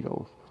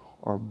mosquitoes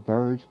or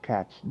birds,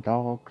 cats,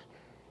 dogs,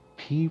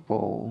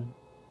 people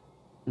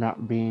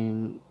not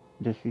being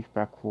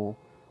disrespectful,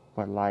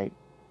 but like,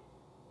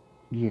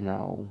 you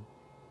know,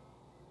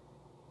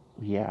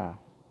 yeah.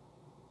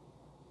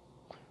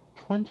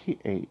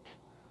 28.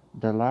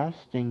 The last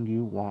thing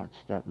you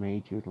watched that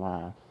made you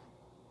laugh.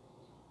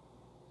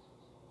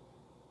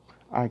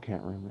 I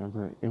can't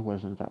remember. It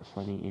wasn't that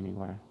funny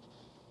anyway.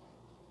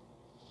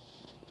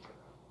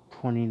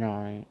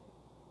 29.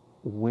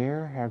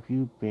 Where have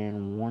you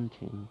been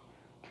wanting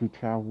to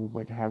travel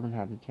but haven't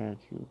had a chance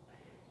to?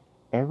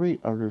 Every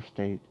other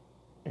state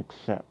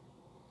except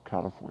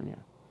California,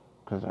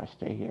 because I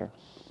stay here.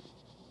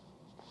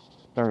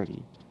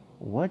 30.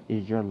 What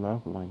is your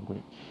love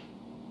language?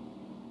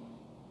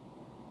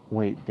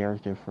 Wait, there's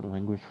different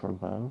language for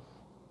love?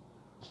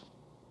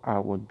 I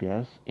would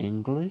guess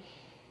English?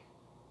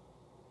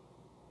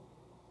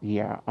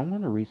 Yeah, I'm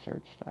gonna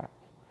research that.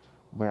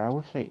 But I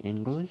would say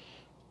English.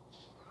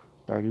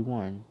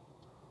 31.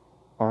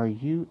 Are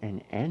you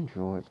an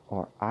Android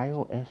or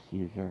iOS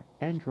user?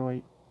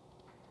 Android.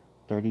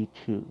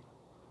 32.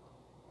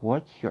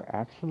 What's your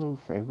absolute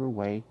favorite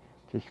way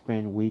to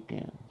spend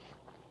weekends?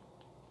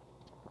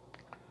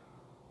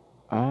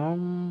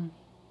 Um,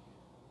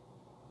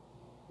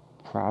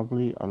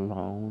 Probably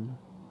alone,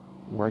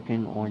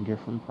 working on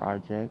different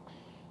projects.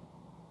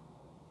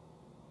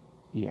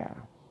 Yeah.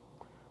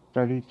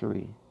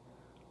 33.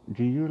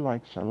 Do you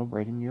like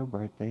celebrating your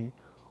birthday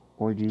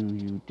or do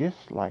you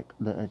dislike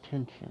the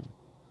attention?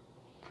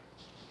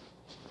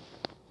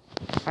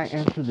 I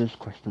answered this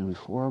question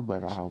before,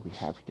 but I'll be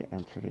happy to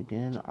answer it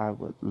again. I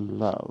would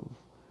love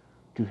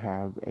to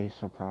have a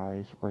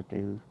surprise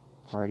birthday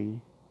party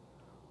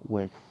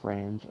with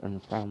friends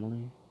and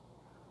family,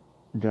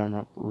 done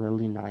up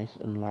really nice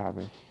and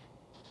lavish.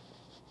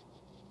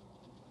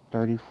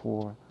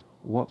 34.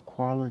 What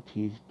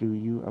qualities do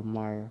you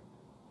admire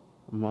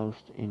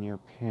most in your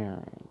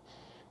parents?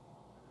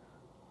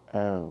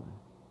 Oh,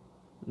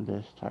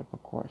 this type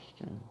of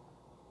question.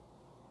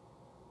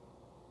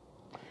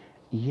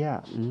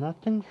 Yeah,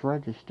 nothing's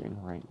registering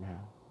right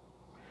now.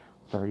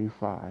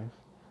 35.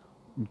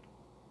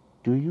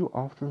 Do you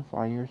often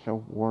find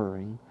yourself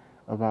worrying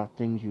about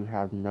things you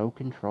have no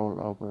control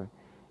over?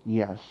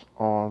 Yes,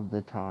 all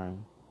the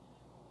time.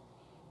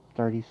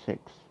 36.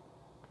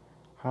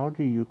 How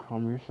do you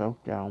calm yourself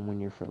down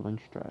when you're feeling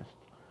stressed?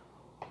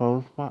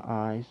 Close my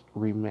eyes,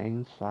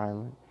 remain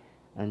silent,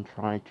 and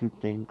try to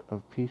think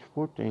of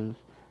peaceful things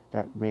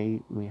that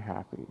made me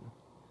happy.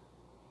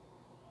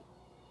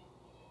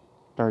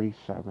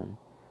 37.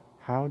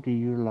 How do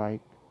you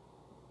like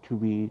to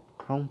be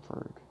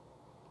comforted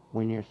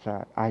when you're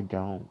sad? I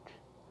don't.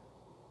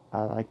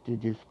 I like to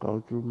just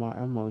go through my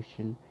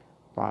emotion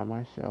by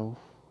myself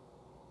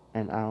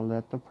and I'll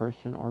let the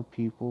person or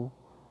people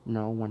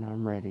know when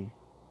I'm ready.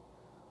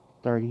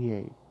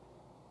 38.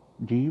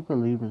 Do you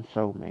believe in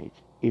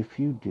soulmates? If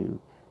you do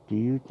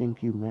you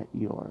think you met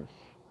yours?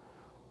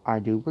 I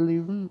do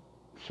believe in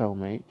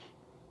soulmates.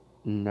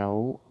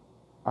 No,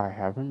 I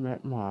haven't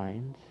met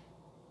mine,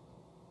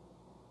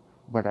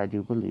 but I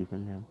do believe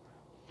in them.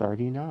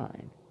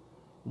 39.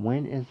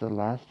 When is the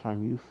last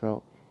time you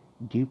felt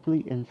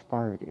deeply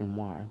inspired and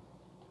why?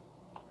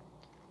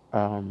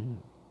 Um,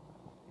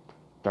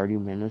 30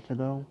 minutes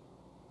ago,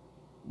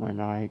 when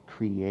I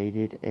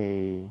created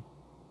a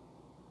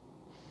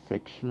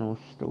fictional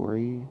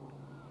story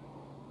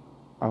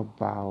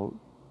about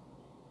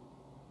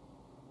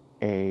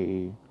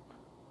a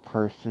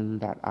person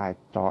that I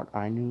thought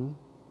I knew,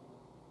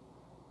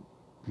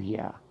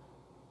 yeah,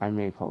 I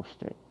may post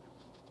it.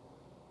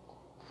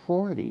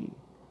 40.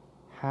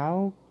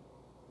 How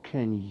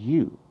can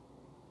you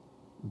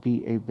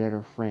be a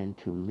better friend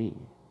to me?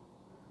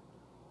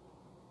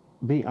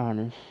 Be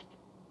honest,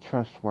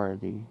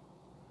 trustworthy,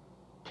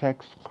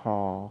 text,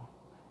 call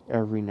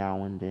every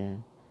now and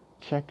then,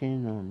 check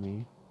in on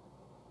me.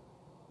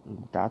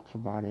 That's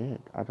about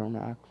it. I don't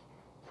ask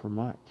for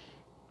much.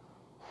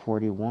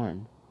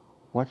 41.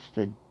 What's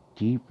the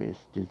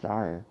deepest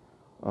desire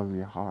of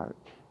your heart?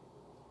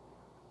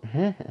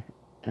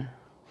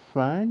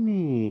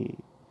 Funny.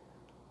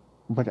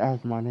 But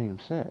as my name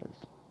says,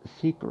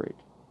 secret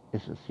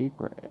is a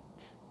secret.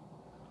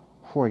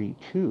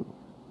 42.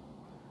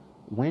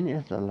 When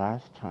is the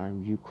last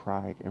time you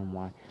cried and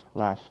why?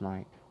 Last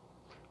night.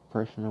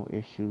 personal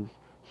issues,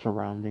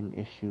 surrounding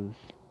issues.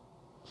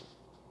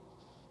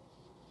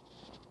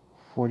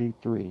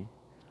 43.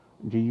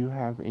 Do you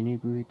have any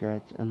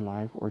regrets in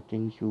life or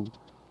things you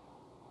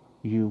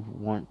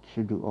want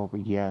to do over?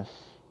 Yes.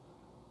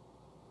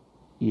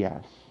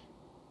 Yes.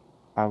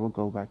 I will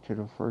go back to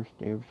the first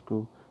day of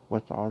school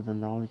with all the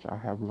knowledge I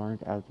have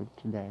learned as of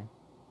today.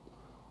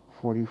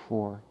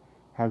 44.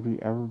 Have you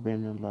ever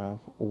been in love?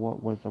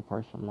 What was the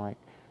person like?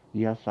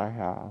 Yes, I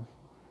have.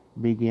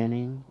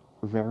 Beginning,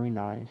 very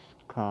nice,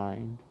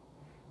 kind.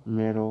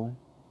 Middle,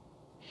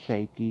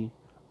 shaky,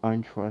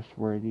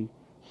 untrustworthy,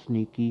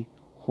 sneaky,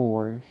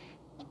 whorish.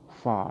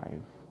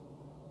 5.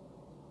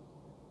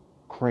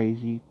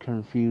 Crazy,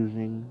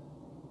 confusing,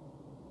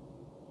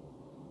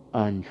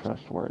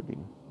 untrustworthy.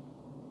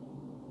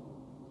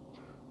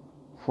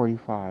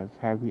 45.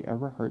 Have you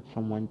ever hurt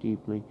someone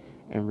deeply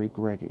and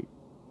regretted?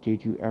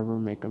 Did you ever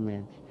make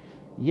amends?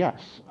 Yes,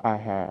 I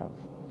have.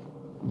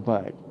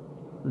 But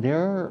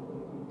they're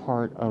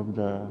part of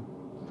the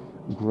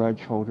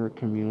grudge holder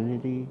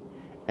community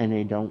and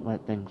they don't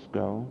let things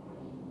go.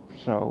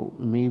 So,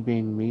 me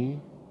being me,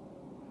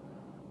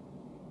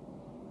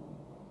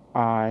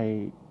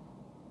 I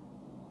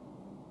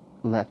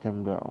let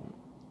them go.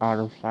 Out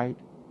of sight,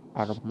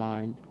 out of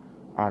mind,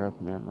 out of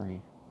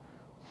memory.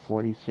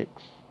 46.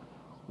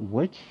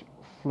 Which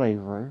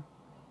flavor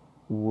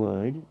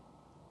would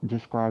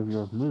describe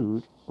your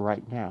mood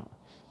right now?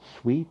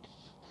 Sweet,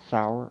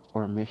 sour,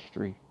 or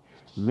mystery?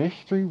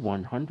 Mystery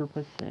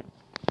 100%.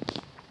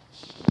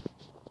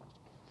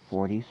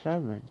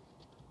 47.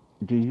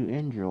 Do you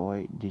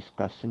enjoy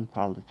discussing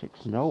politics?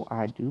 No,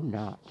 I do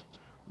not.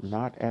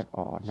 Not at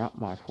all. Not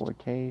my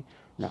forte,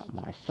 not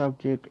my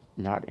subject,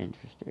 not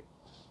interested.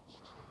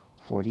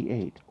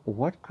 48.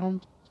 What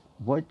kind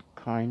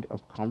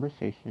of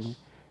conversation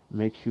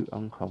makes you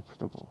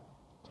uncomfortable?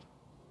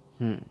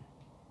 Hmm.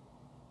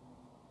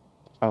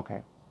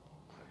 Okay.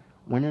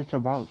 When it's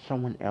about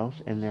someone else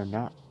and they're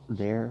not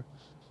there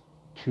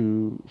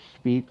to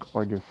speak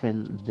or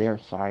defend their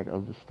side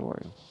of the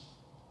story.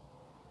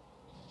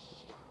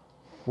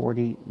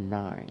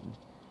 49.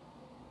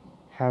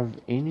 Have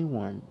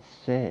anyone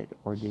said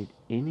or did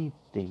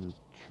anything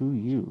to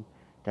you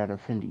that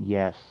offended?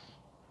 Yes.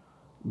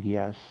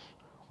 Yes.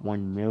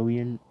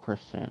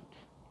 1,000,000%.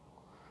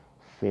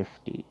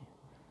 50.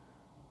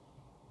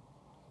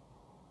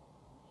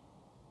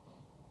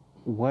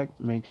 What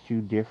makes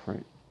you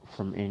different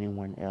from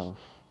anyone else?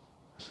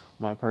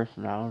 My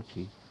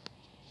personality.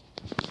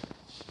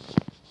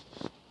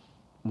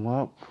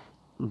 Well,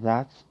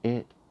 that's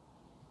it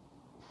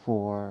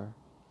for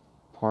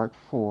part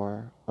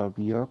 4 of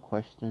your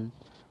questions,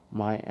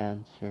 my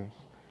answers.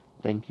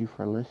 Thank you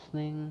for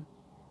listening.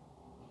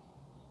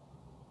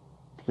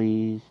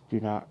 Please do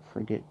not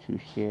forget to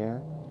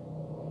share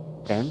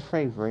and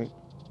favorite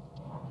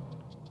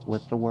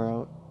with the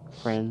world,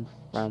 friends,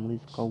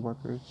 families,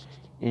 co-workers,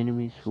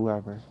 enemies,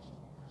 whoever.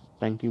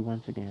 Thank you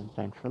once again.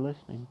 Thanks for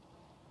listening.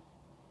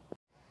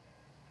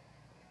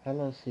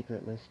 Hello,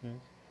 secret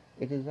listeners.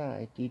 It is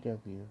I,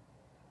 DW,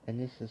 and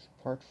this is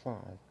part 5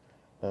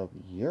 of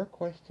Your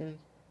Questions,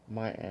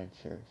 My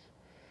Answers.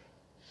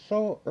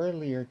 So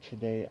earlier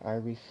today, I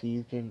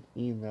received an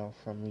email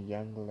from a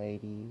young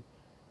lady.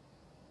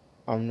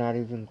 I'm not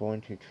even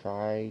going to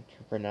try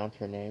to pronounce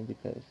her name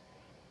because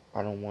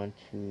I don't want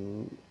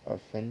to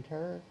offend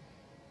her,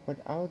 but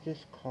I'll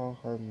just call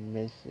her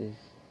Mrs.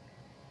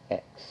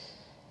 X.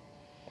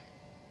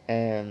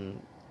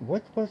 And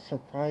what was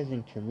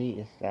surprising to me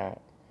is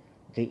that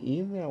the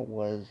email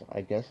was,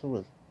 I guess it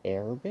was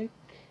Arabic.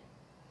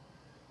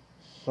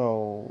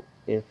 So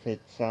if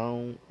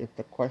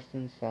the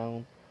questions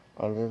sound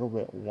a little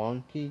bit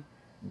wonky,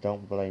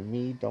 don't blame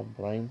me, don't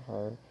blame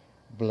her,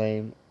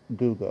 blame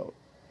Google.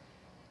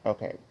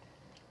 Okay,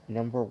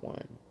 number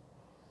 1.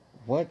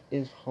 What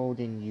is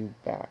holding you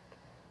back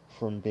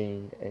from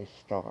being a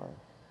star?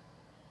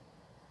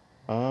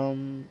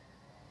 Um,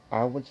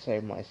 I would say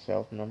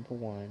myself, number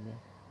 1.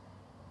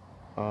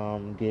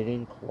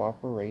 Getting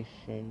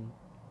cooperation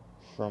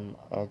from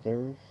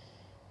others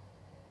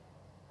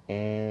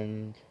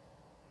and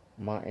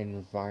my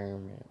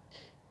environment.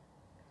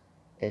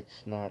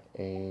 It's not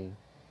a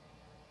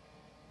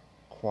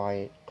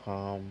quiet,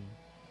 calm,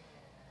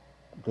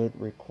 good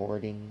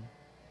recording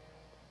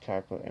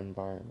type of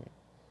environment.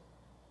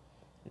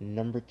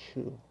 Number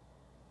 2,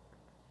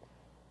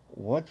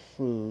 what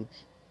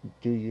foods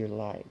do you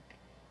like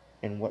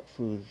and what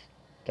foods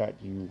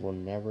that you will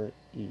never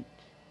eat?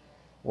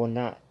 Well,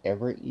 not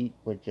ever eat,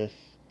 but just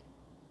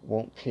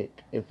won't pick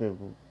if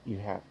you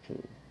have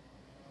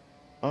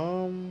to.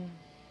 Um,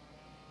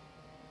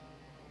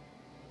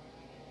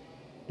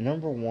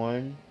 Number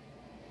 1,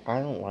 I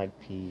don't like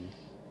peas.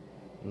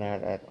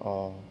 Not at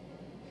all.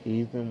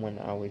 Even when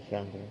I was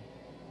younger,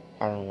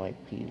 I don't like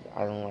peas.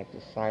 I don't like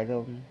the sight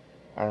of them.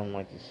 I don't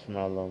like the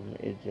smell of them.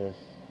 It just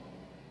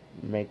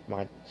make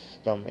my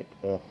stomach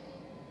ugh.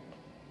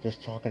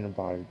 Just talking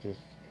about it, just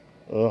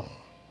ugh.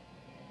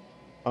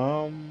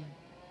 Um,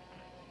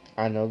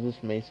 I know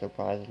this may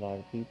surprise a lot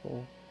of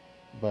people,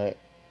 but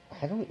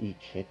I don't eat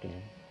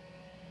chicken.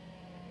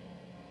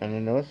 And I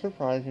know it's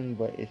surprising,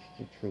 but it's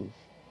the truth.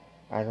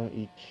 I don't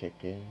eat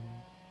chicken.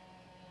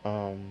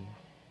 Um,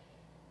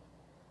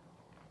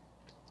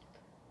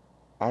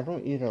 I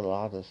don't eat a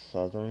lot of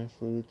southern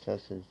foods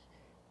such as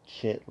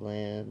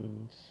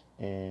chitlins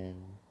and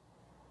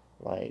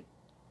like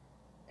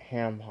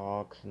ham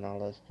hocks and all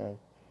that stuff.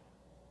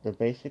 The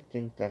basic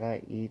things that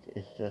I eat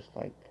is just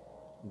like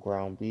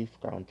ground beef,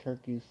 ground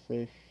turkey,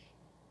 fish,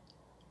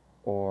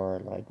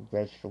 or like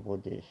vegetable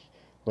dish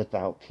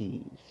without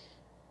peas.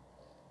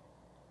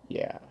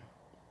 Yeah.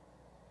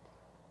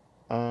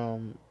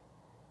 Um,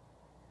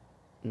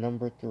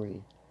 Number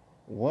three.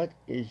 What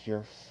is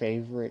your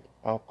favorite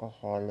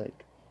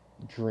alcoholic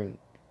drink?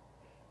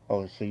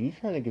 Oh, so you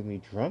trying to get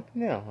me drunk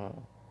now,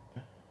 huh?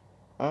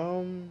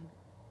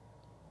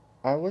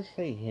 I would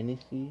say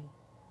Hennessy.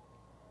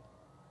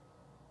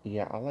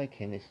 Yeah, I like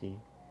Hennessy.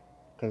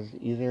 Because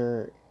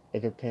either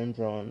it depends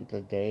on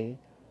the day.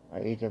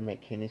 I either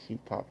make Hennessy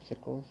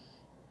popsicles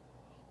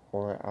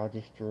or I'll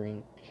just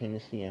drink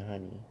Hennessy and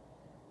honey.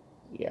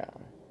 Yeah.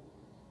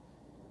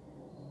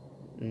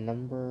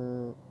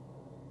 Number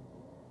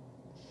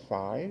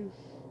five.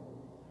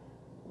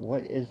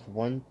 What is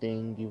one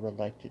thing you would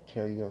like to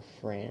tell your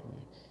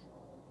friends?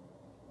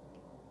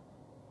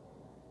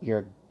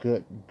 Your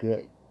good,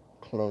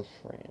 close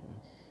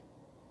friends.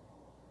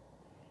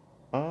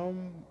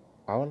 Um,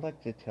 I would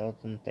like to tell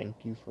them thank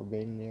you for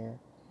being there,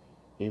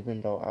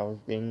 even though I was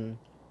being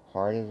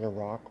hard as a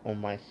rock on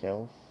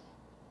myself.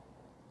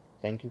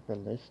 Thank you for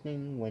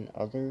listening when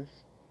others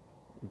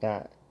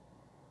that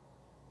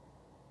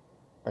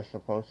are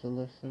supposed to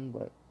listen,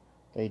 but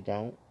they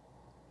don't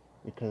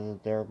because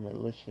of their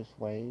malicious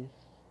ways.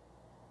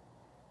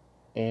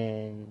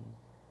 And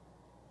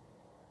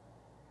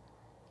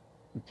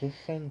just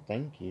saying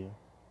thank you.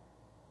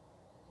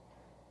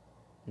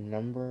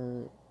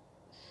 Number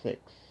six.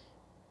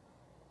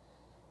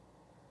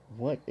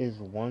 What is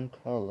one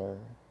color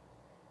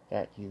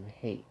that you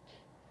hate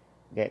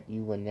that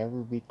you will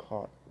never be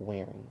caught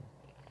wearing?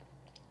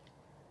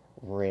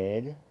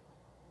 Red.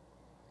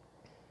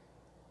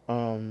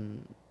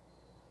 Um,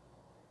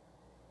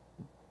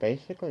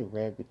 Basically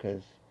red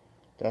because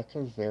that's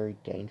a very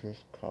dangerous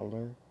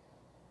color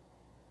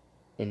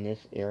in this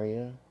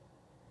area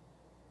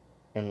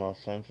in Los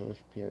Angeles,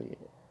 period.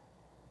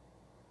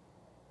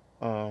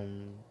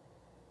 Um,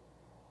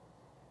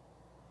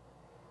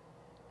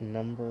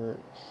 Number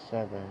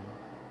seven.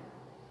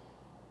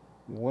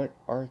 What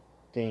are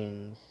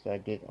things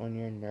that get on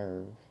your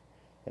nerves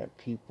that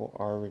people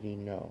already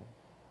know?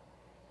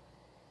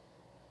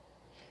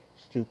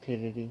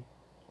 Stupidity,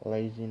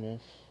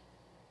 laziness.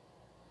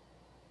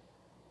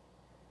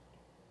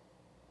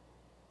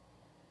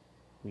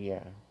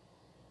 Yeah.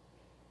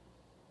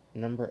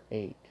 Number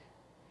eight.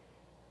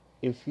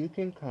 If you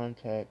can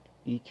contact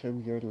each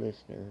of your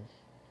listeners,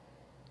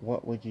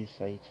 what would you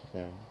say to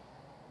them?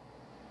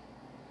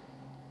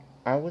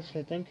 I would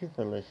say thank you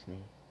for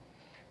listening.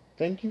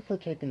 Thank you for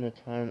taking the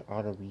time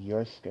out of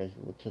your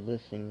schedule to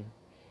listen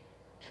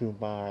to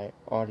my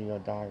audio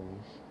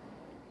diaries.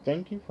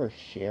 Thank you for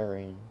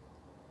sharing.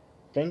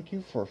 Thank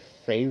you for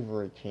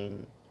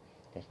favoriting.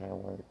 That's not a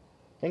word.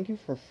 Thank you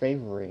for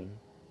favoring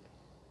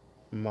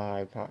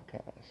my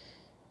podcast.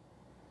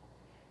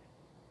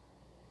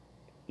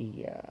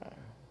 Yeah,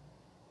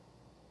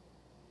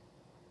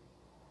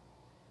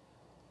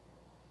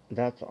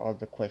 that's all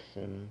the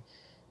questions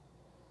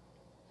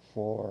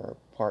for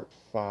part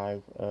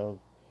five of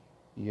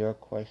your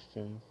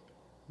questions,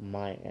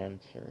 my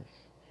answers.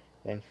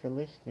 Thanks for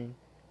listening.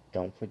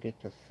 Don't forget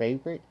to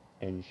favorite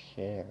and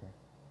share.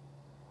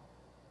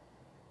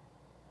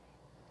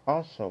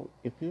 Also,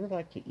 if you would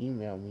like to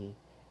email me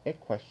a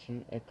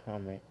question, a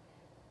comment,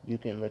 you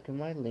can look at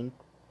my link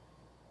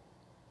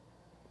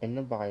in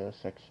the bio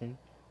section,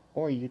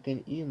 or you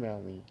can email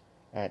me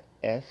at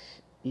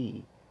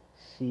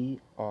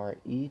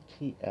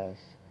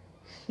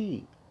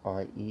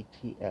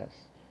secrets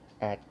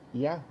at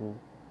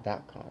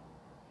yahoo.com.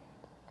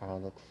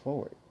 I'll look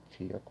forward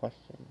to your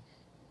questions.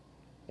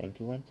 Thank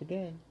you once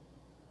again.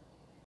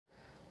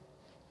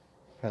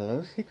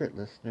 Hello, secret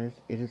listeners.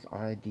 It is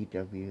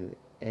IDW,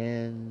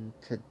 and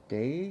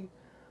today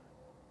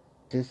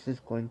this is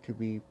going to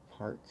be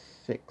part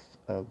 6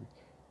 of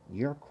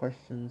your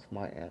questions,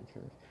 my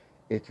answers.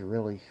 It's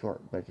really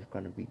short, but it's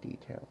going to be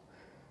detailed.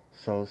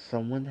 So,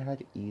 someone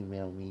had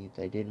emailed me.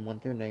 They didn't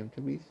want their name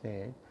to be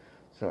said,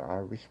 so I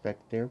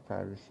respect their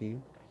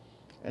privacy.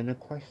 And the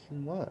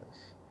question was,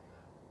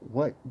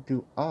 what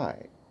do I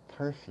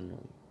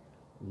personally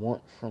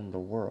want from the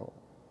world?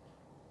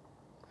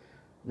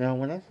 Now,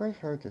 when I first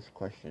heard this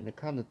question, it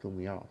kind of threw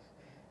me off.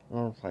 And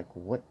I was like,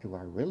 what do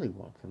I really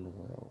want from the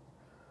world?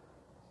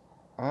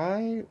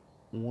 I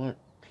want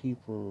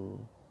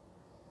people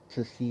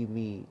to see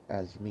me,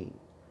 as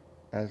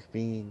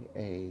being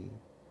a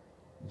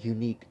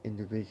unique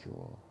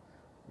individual,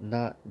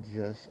 not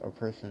just a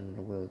person in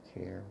a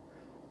wheelchair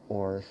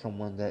or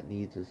someone that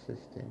needs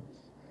assistance.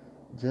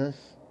 Just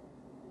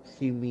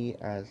see me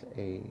as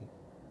a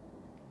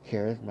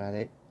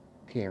charismatic,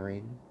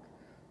 caring,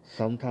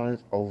 sometimes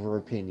over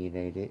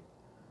opinionated,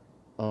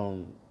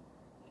 um,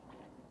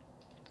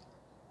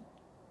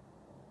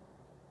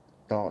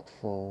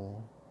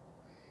 thoughtful,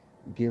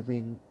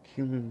 giving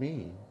human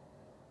being.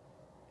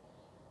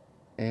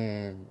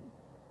 And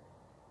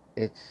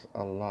it's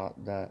a lot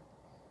that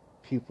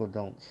people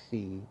don't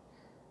see.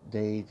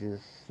 They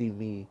just see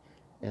me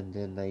and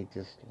then they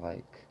just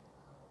like,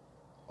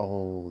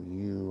 oh,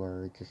 you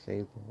are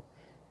disabled.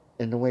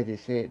 And the way they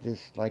say it,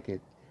 just like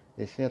it,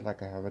 they said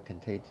like I have a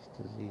contagious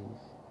disease.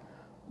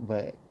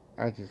 But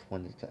I just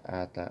wanted to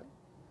add that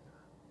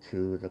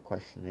to the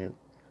question. It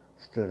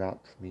stood out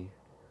to me.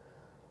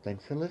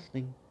 Thanks for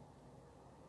listening.